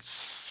mean,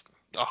 it's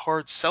a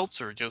hard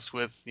seltzer just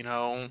with,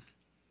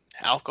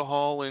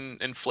 alcohol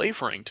and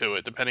flavoring to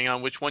it, depending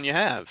on which one you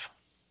have.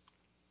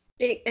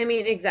 I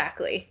mean,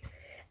 exactly.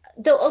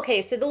 Though,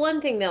 okay, so the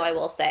one thing though I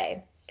will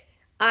say,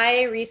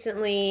 I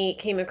recently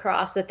came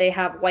across that they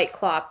have White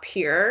Claw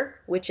Pure,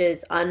 which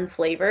is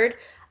unflavored.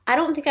 I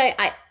don't think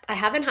I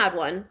haven't had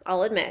one,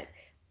 I'll admit.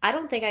 I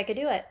don't think I could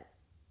do it.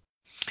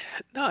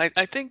 No,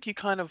 I think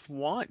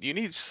you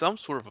need some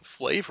sort of a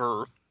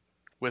flavor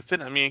with it.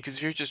 I mean, because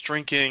you're just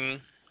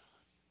drinking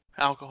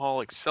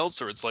alcoholic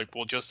seltzer. It's like,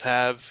 well, just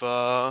have,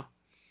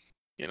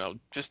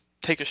 just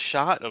take a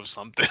shot of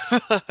something.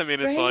 I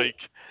mean,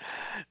 Right?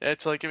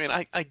 I mean,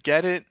 I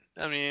get it.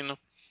 I mean,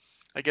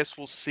 I guess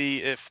we'll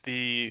see if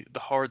the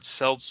hard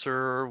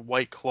seltzer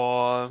White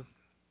Claw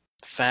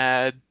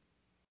fad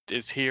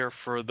is here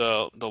for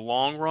the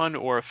long run,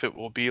 or if it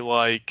will be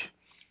like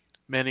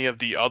many of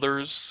the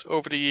others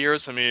over the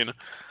years. I mean,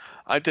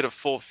 I did a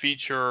full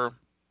feature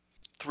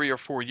 3 or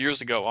 4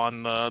 years ago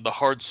on the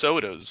hard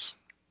sodas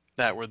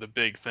that were the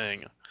big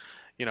thing,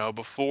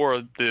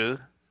 before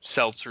the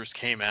seltzers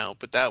came out.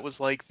 But that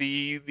was like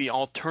the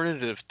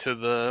alternative to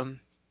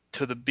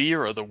the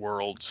beer of the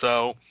world.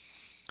 So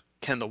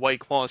can the White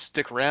Claws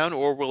stick around,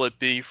 or will it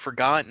be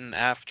forgotten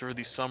after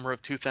the summer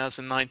of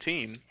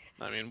 2019?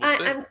 I mean, we'll I,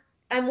 see.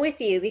 I'm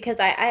with you because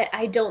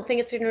I don't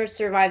think it's going to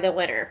survive the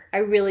winter. I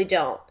really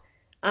don't.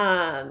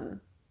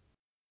 Um,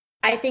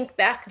 I think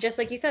back, just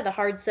like you said, the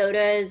hard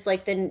sodas,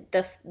 like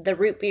the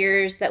root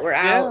beers that were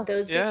Yeah, out,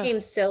 those yeah.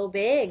 became so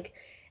big.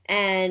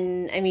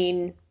 And I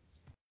mean,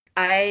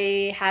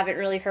 I haven't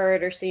really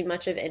heard or seen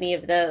much of any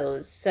of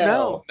those.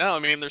 No, So, no. I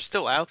mean, they're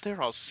still out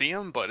there. I'll see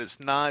them, but it's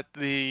not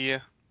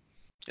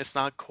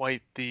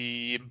quite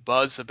the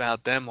buzz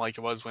about them like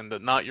it was when the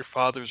Not Your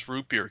Father's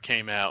Root Beer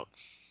came out.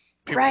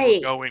 People were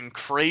right, going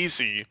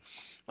crazy,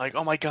 like,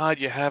 "Oh my God,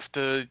 you have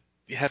to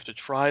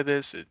try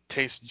this. It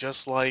tastes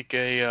just like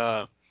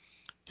a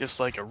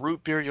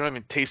root beer. You don't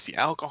even taste the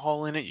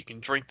alcohol in it. You can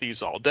drink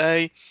these all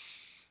day."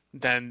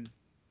 Then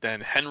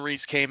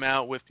Henry's came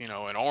out with,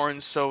 an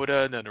orange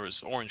soda, then there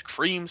was orange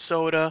cream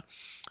soda,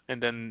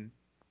 and then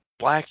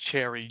black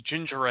cherry,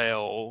 ginger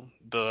ale,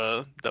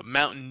 the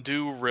Mountain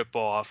Dew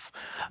ripoff.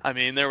 I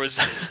mean, there was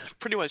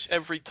pretty much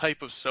every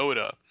type of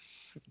soda,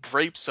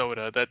 grape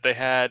soda that they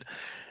had,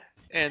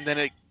 and then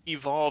it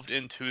evolved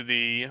into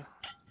the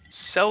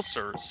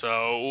seltzer.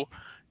 So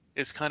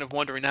it's kind of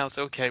wondering now, it's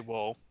okay,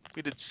 well,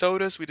 we did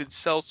sodas, we did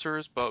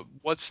seltzers, but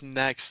what's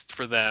next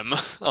for them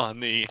on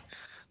the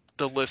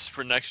list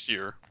for next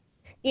year?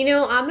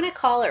 I'm going to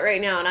call it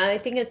right now, and I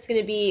think it's going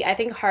to be, I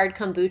think hard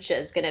kombucha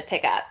is going to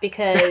pick up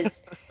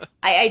because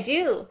I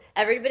do.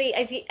 Everybody,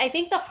 I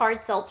think the hard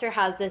seltzer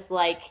has this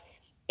like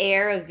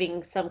air of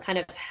being some kind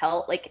of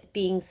health, like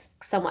being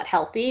somewhat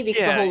healthy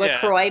because the Yeah, whole yeah.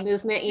 LaCroix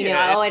movement,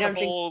 Yeah, oh, I it's the don't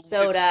drink whole, it's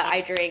soda, one,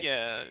 I drink.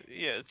 yeah,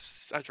 yeah,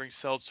 I drink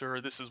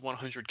seltzer. This is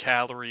 100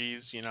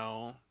 calories,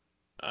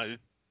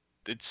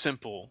 it's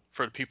simple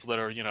for the people that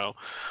are,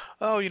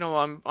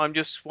 oh, I'm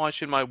just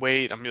watching my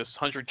weight. I'm just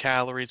 100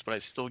 calories, but I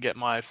still get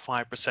my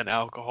 5%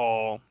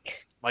 alcohol,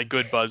 my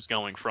good buzz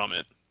going from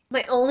it.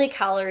 My only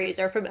calories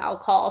are from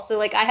alcohol, so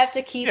like I have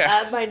to keep Yeah.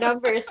 up my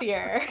numbers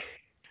here.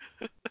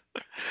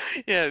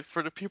 Yeah,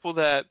 for the people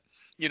that,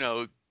 you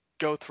know,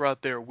 go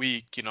throughout their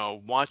week,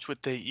 watch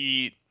what they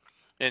eat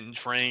and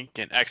drink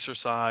and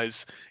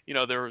exercise.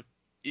 It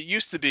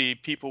used to be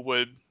people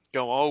would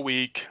go all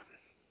week,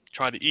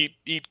 try to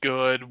eat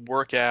good,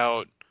 work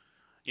out,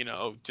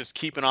 just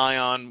keep an eye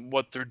on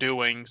what they're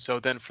doing. So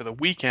then for the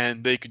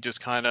weekend, they could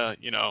just kind of,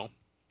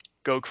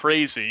 go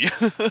crazy,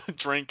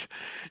 drink,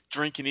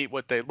 drink and eat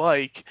what they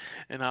like,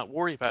 and not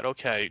worry about,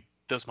 okay,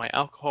 does my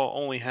alcohol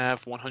only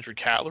have 100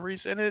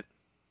 calories in it?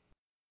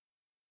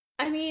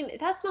 I mean,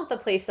 that's not the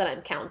place that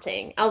I'm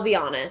counting. I'll be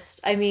honest.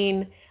 I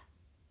mean,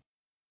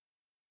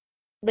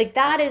 like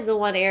that is the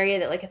one area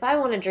that like if I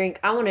want to drink,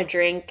 I want to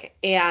drink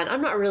and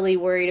I'm not really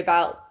worried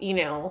about,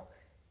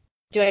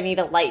 do I need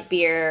a light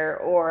beer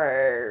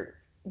or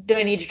do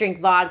I need to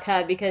drink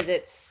vodka because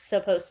it's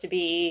supposed to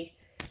be,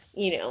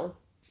 you know,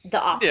 the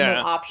optimal Yeah,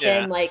 yeah.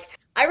 option? Like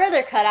I'd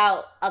rather cut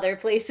out other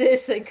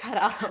places than cut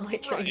out on my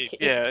Right. drinking.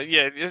 Yeah,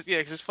 yeah,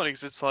 yeah. 'Cause it's funny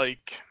because it's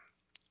like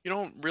you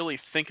don't really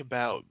think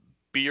about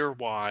beer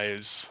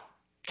wise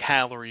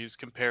calories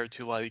compared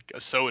to like a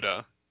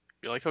soda.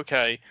 You're like,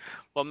 okay,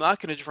 well, I'm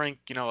not going to drink,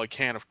 a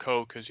can of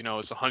Coke because,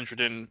 it's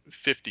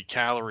 150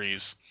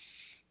 calories,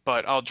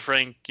 but I'll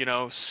drink,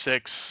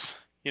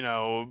 six,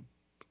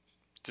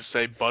 just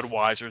say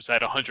Budweiser's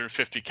at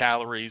 150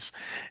 calories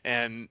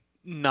and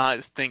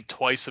not think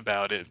twice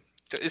about it.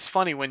 It's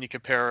funny when you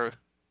compare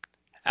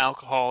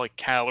alcoholic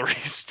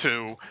calories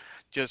to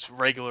just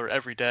regular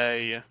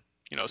everyday,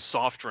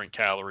 soft drink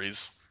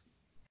calories.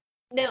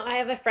 No, I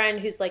have a friend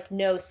who's like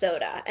no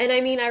soda. And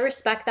I mean, I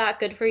respect that.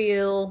 Good for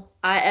you.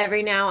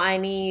 Every now I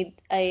need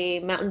a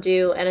Mountain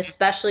Dew, and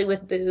especially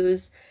with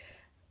booze,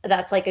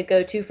 that's like a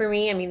go-to for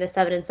me. I mean, the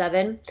 7 and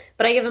 7.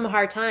 But I give him a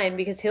hard time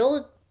because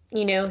he'll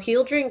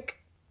drink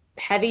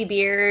heavy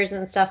beers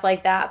and stuff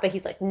like that, but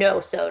he's like, no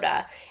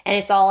soda. And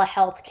it's all a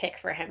health kick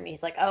for him.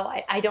 He's like, oh,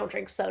 I don't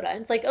drink soda. And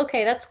it's like,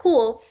 okay, that's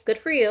cool. Good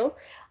for you.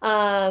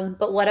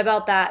 But what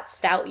about that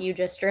stout you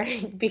just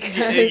drank?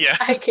 Yeah, Because yeah.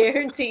 I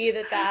guarantee you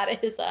that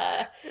that is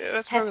Yeah,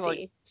 that's probably like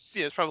hefty.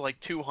 yeah, it's probably like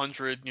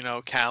 200,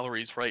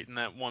 calories right in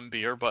that one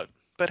beer, but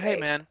hey Right.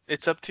 man,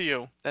 it's up to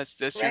you. That's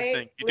your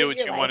thing. Right? You do Live what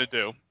your you want life. to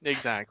do.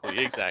 Exactly,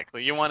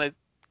 exactly. You want to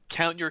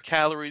count your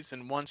calories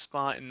in one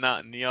spot and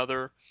not in the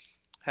other.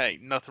 Hey,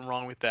 nothing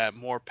wrong with that.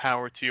 More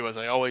power to you. As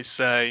I always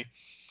say,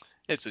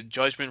 it's a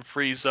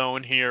judgment-free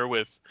zone here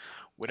with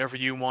whatever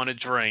you want to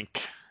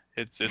drink.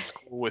 It's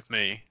cool with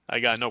me. I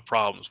got no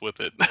problems with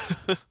it.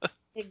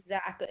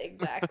 Exactly,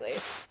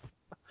 exactly.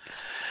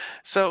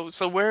 So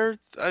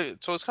I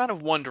was kind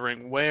of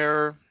wondering,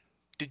 where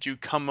did you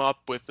come up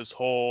with this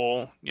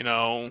whole,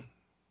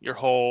 your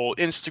whole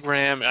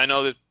Instagram?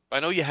 I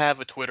know you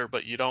have a Twitter,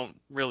 but you don't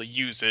really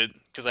use it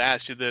because I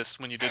asked you this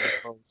when you did the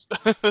post.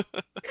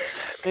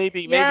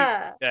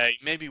 Yeah.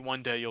 Maybe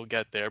one day you'll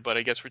get there, but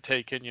I guess we're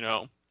taking, you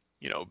know,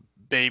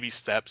 baby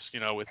steps,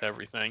 with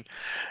everything.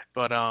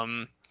 But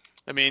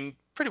I mean,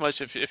 pretty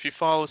much if you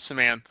follow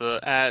Samantha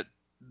at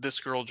this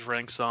girl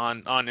drinks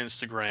on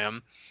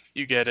Instagram,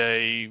 you get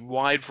a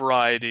wide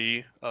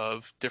variety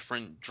of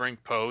different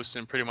drink posts,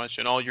 and pretty much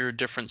in all your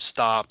different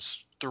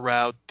stops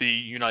throughout the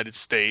United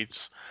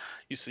States,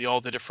 you see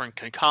all the different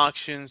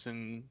concoctions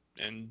and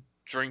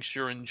drinks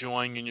you're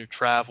enjoying in your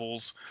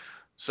travels.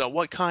 So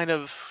what kind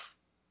of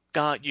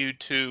got you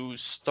to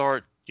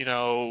start,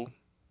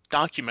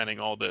 documenting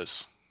all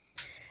this?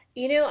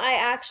 I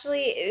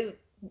actually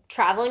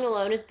traveling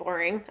alone is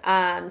boring.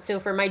 So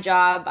for my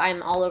job,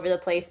 I'm all over the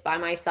place by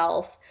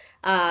myself,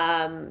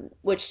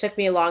 which took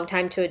me a long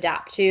time to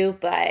adapt to.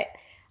 But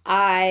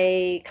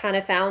I kind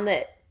of found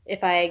that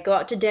if I go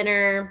out to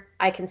dinner,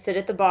 I can sit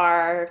at the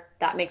bar.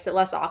 That makes it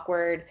less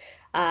awkward.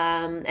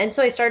 And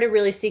so I started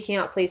really seeking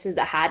out places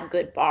that had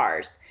good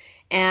bars.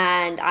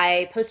 And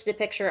I posted a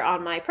picture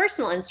on my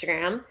personal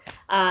Instagram,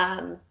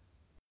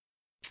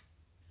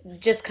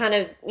 just kind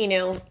of,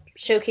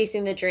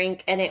 showcasing the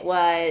drink, and it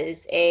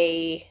was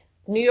a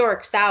New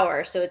York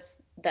sour, so it's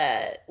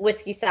the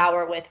whiskey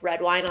sour with red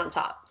wine on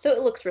top. So it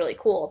looks really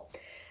cool.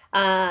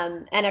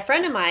 And a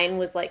friend of mine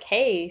was like,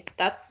 "Hey,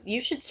 you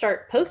should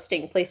start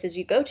posting places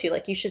you go to.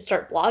 Like you should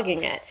start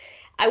blogging it."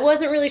 I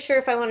wasn't really sure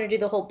if I wanted to do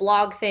the whole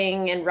blog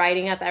thing and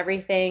writing up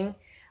everything.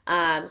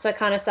 So I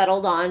kind of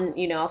settled on,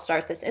 I'll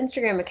start this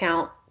Instagram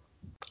account.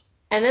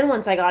 And then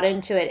once I got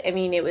into it, I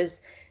mean, it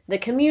was the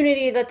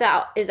community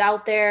that is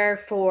out there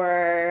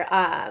for,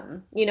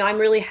 I'm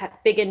really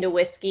big into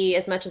whiskey.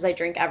 As much as I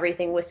drink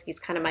everything, whiskey's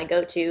kind of my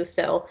go-to.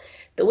 So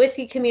the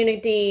whiskey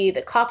community,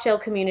 the cocktail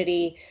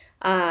community,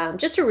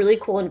 just a really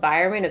cool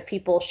environment of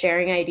people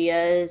sharing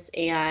ideas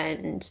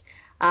and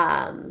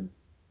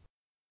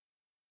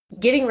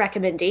giving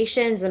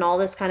recommendations and all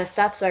this kind of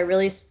stuff. So I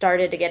really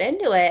started to get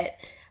into it.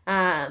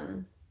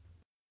 And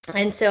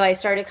so I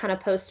started kind of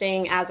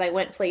posting as I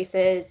went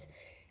places,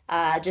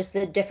 just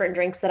the different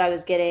drinks that I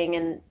was getting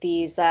and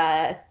these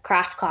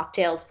craft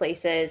cocktails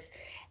places.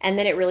 And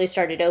then it really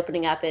started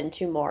opening up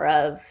into more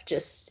of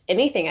just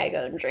anything I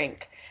go and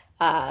drink.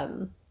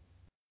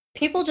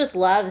 People just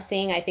love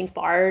seeing, I think,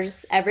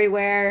 bars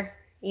everywhere.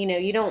 You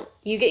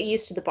get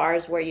used to the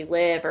bars where you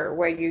live or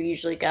where you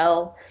usually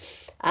go.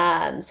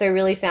 So I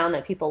really found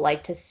that people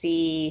like to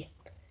see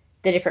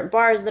the different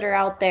bars that are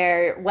out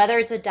there. Whether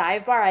it's a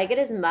dive bar, I get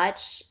as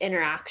much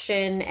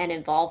interaction and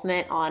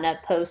involvement on a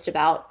post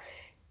about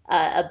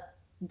a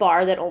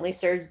bar that only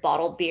serves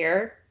bottled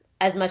beer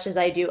as much as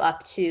I do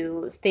up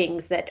to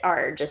things that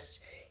are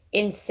just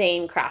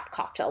insane craft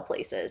cocktail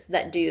places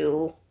that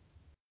do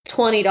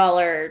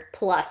 $20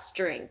 plus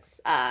drinks.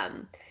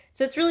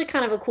 So it's really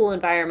kind of a cool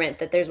environment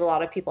that there's a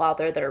lot of people out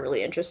there that are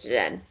really interested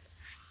in.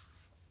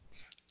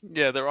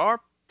 Yeah, there are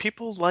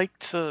people like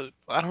to,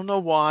 I don't know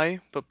why,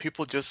 but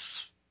people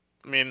just,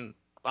 I mean,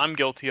 I'm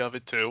guilty of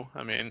it too.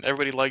 I mean,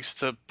 everybody likes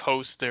to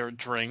post their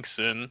drinks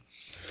and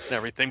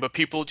everything, but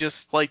people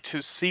just like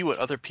to see what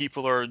other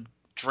people are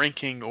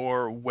drinking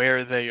or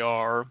where they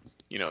are,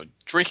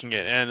 drinking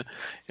it. And,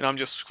 I'm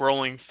just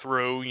scrolling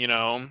through,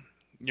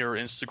 your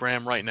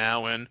Instagram right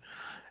now, and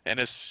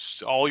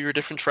it's all your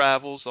different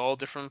travels, all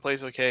different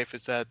places. Okay, if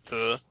it's at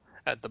the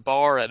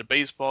bar, at a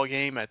baseball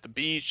game, at the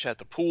beach, at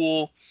the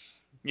pool,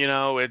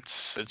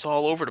 it's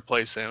all over the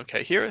place. Saying,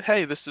 okay, here,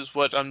 hey, this is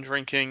what I'm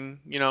drinking,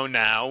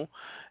 now,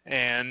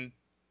 and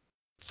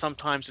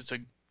sometimes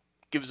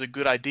gives a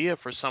good idea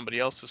for somebody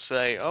else to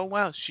say, oh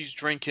wow, she's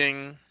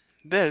drinking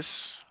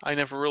this. I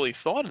never really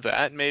thought of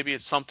that. Maybe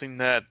it's something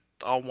that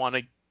I'll want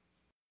to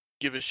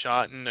give a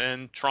shot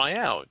and try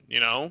out.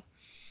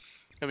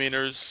 I mean,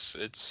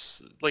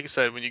 it's like I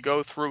said, when you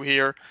go through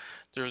here,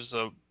 there's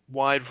a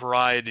wide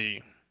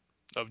variety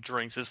of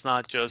drinks. It's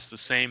not just the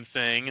same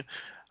thing.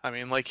 I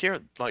mean, like here,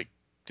 like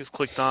just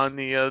clicked on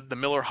the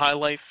Miller High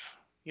Life,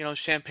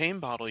 champagne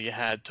bottle you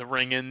had to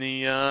ring in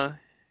the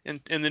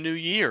in the new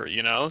year,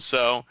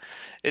 So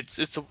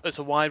it's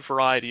a wide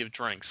variety of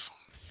drinks.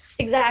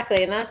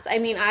 Exactly. And I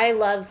mean, I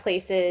love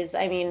places.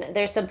 I mean,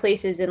 there's some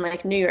places in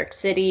like New York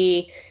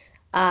City,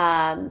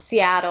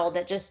 Seattle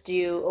that just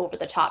do over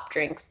the top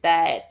drinks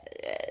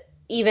that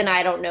even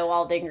I don't know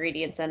all the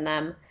ingredients in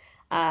them,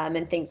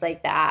 and things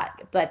like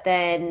that. But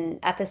then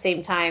at the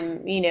same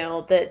time,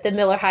 the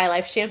Miller High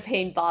Life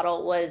champagne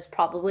bottle was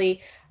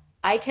probably,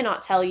 I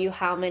cannot tell you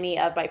how many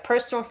of my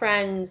personal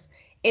friends,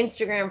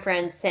 Instagram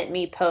friends sent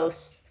me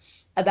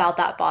posts about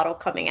that bottle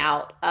coming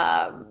out.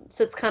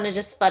 So it's kind of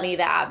just funny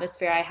the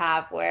atmosphere I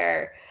have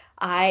where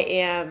I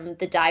am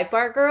the dive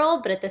bar girl,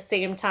 but at the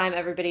same time,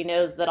 everybody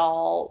knows that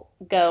I'll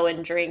go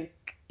and drink,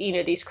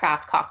 these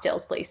craft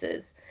cocktails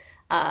places.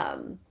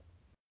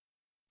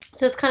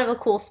 So it's kind of a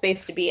cool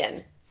space to be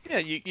in. Yeah,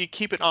 you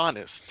keep it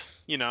honest.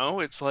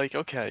 It's like,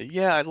 okay,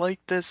 yeah, I like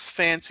this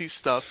fancy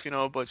stuff,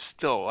 but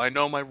still, I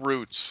know my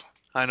roots.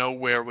 I know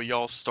where we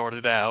all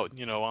started out,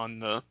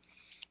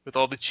 with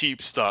all the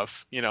cheap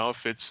stuff,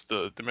 if it's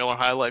the Miller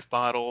High Life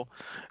bottle,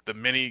 the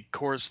mini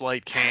Coors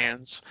Light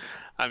cans.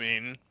 I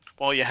mean,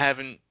 while you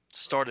haven't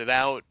started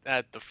out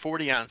at the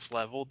 40-ounce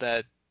level,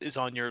 that is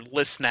on your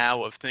list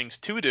now of things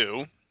to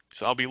do.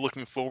 So I'll be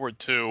looking forward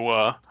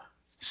to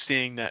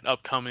seeing that The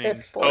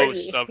upcoming 40,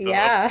 post of the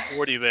yeah.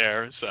 40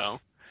 there. So,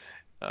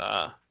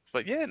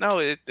 But yeah, no,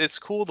 it's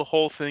cool, the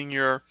whole thing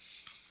you're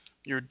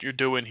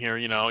doing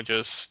here.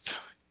 Just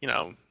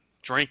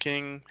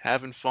drinking,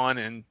 having fun,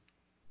 and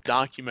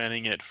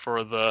documenting it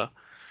for the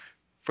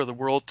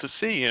world to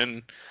see,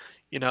 and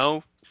you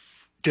know,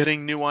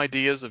 getting new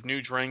ideas of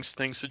new drinks,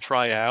 things to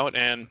try out,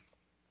 and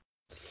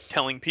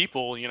telling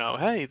people,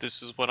 hey,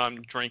 this is what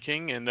I'm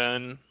drinking, and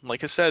then,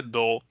 like I said,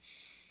 they'll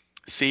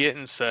see it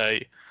and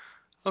say,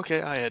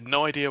 okay, I had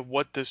no idea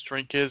what this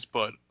drink is,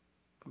 but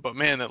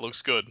man, that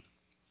looks good.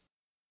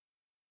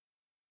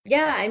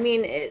 Yeah, I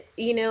mean,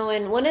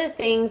 and one of the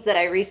things that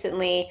I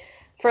recently,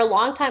 for a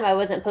long time, I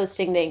wasn't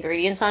posting the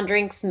ingredients on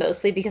drinks,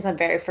 mostly because I'm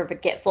very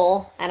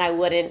forgetful and I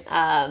wouldn't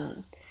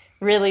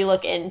really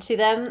look into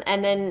them.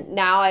 And then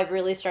now I've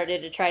really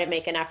started to try to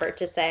make an effort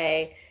to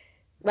say,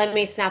 let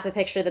me snap a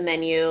picture of the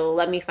menu,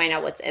 let me find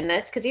out what's in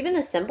this. Because even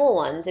the simple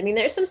ones, I mean,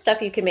 there's some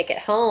stuff you can make at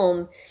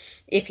home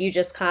if you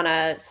just kind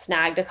of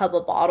snagged a couple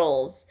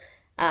bottles.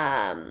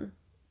 And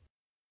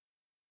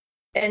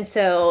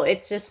so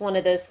it's just one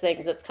of those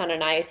things that's kind of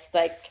nice,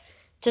 like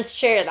just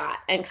share that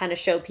and kind of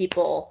show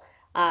people.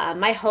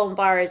 My home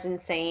bar is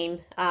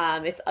insane.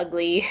 It's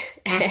ugly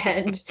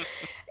and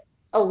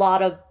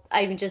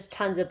I mean, just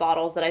tons of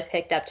bottles that I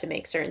picked up to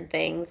make certain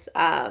things.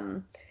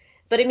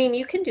 But I mean,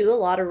 you can do a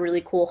lot of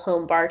really cool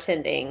home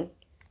bartending.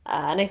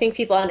 And I think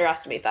people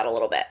underestimate that a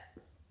little bit.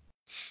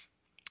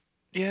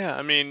 Yeah,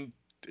 I mean,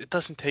 it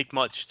doesn't take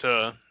much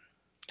to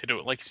do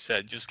it. Like you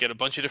said, just get a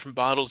bunch of different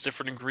bottles,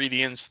 different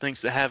ingredients,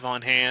 things to have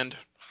on hand.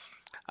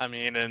 I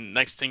mean, and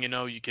next thing you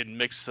know, you can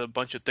mix a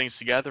bunch of things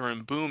together,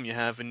 and boom, you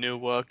have a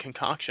new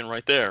concoction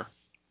right there.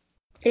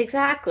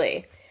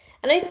 Exactly.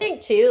 And I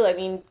think too, I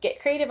mean,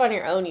 get creative on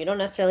your own. You don't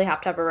necessarily have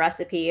to have a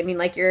recipe. I mean,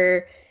 like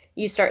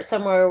you start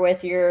somewhere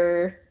with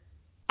your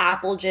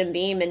apple Jim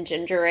Beam and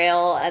ginger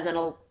ale, and then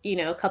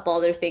a couple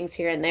other things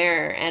here and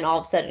there, and all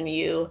of a sudden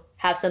you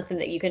have something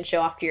that you can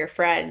show off to your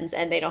friends,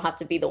 and they don't have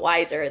to be the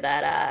wiser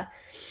that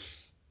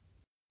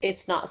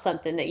it's not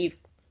something that you've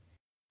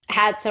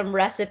had some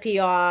recipe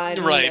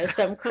on, right?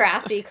 Some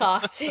crafty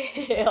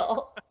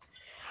cocktail.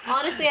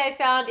 Honestly, I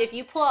found if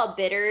you pull out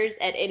bitters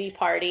at any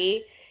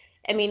party,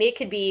 I mean, it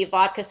could be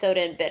vodka,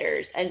 soda, and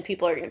bitters, and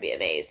people are going to be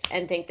amazed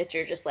and think that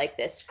you're just like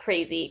this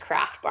crazy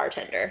craft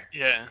bartender.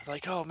 Yeah,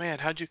 like, oh man,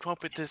 how'd you come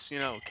up with this,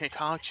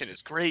 concoction?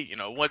 It's great.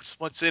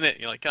 What's in it?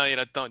 You're like,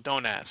 oh,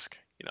 don't ask.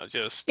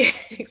 Just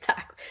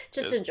exactly.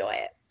 Just enjoy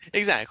it.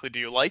 Exactly. Do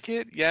you like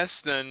it?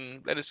 Yes,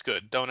 then that is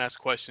good. Don't ask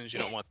questions you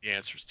don't want the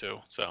answers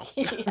to. So.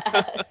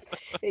 Yes,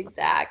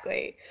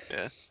 exactly.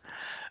 Yeah.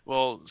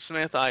 Well,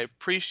 Samantha, I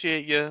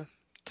appreciate you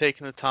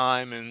taking the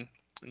time and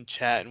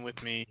chatting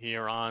with me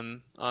here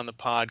on the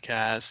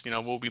podcast.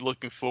 We'll be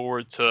looking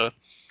forward to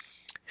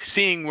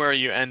seeing where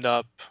you end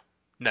up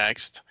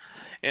next.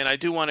 And I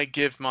do want to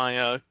give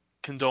my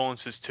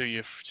condolences to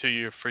you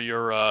for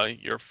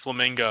your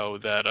flamingo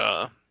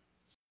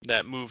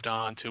that moved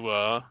on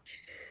to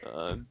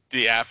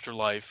the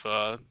afterlife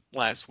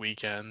last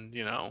weekend.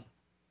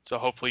 So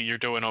hopefully you're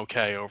doing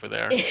okay over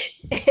there.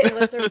 It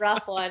was a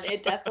rough one.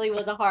 It definitely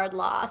was a hard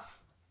loss.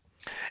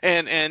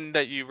 And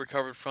that you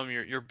recovered from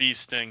your bee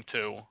sting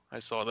too. I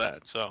saw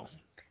that. So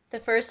the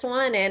first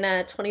one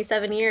in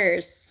 27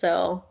 years.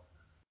 So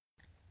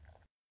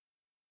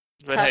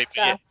but tough hey,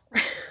 stuff.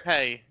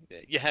 Hey,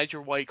 you had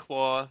your White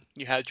Claw,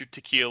 you had your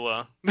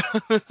tequila.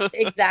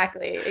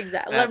 Exactly.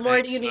 What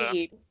more do you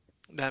need?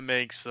 That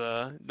makes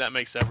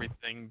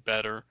everything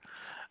better.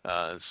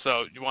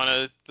 So you want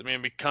to, I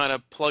mean, we kind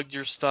of plugged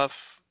your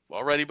stuff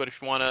already, but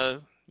if you want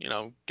to,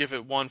 give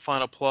it one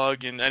final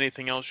plug and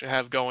anything else you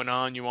have going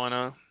on, you want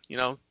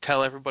to,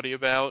 tell everybody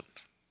about.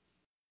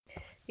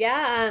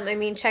 Yeah, I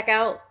mean, check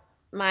out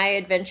my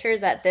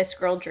adventures at This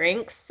Girl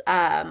Drinks.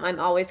 I'm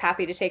always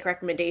happy to take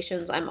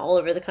recommendations. I'm all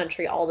over the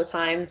country all the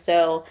time.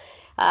 So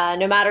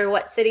no matter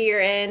what city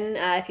you're in,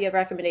 if you have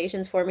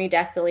recommendations for me,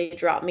 definitely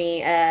drop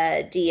me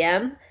a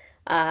DM.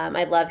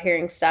 I love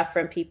hearing stuff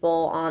from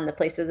people on the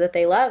places that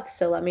they love.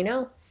 So let me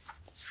know.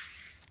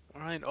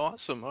 All right.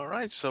 Awesome. All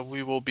right. So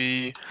we'll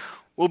be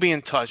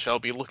in touch. I'll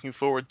be looking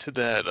forward to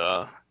that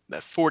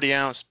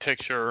 40-ounce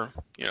picture,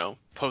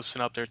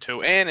 posting up there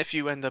too. And if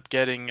you end up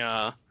getting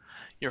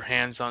your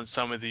hands on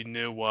some of the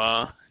new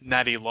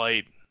Natty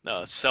Light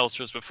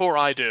seltzers before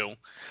I do,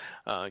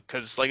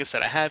 because like I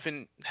said, I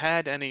haven't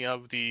had any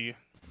of the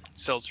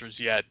seltzers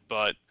yet,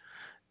 but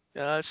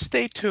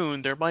stay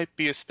tuned. There might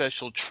be a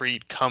special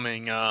treat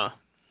coming to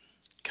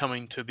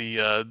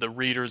the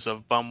readers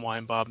of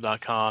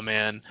bumwinebob.com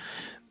and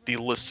the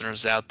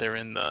listeners out there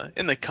in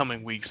the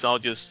coming weeks. I'll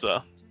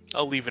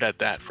leave it at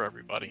that for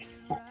everybody.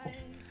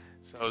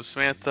 So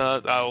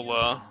Samantha,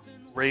 I'll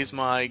raise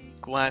my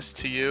glass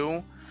to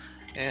you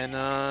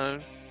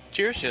and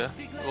cheers you.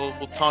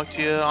 We'll talk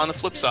to you on the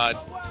flip side.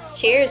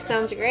 Cheers.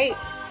 Sounds great.